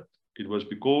managed that. It was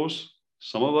because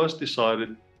some of us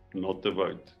decided not to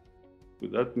vote.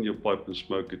 With that in your pipe and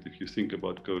smoke it if you think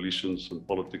about coalitions and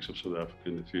politics of South Africa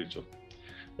in the future.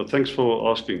 But thanks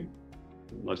for asking.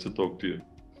 Nice to talk to you.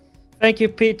 Thank you,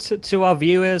 Pete. To our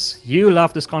viewers, you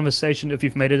love this conversation. If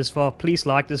you've made it this far, please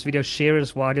like this video, share it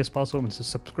as widely as possible, and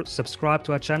subscribe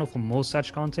to our channel for more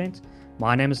such content.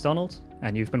 My name is Donald,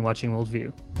 and you've been watching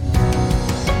Worldview.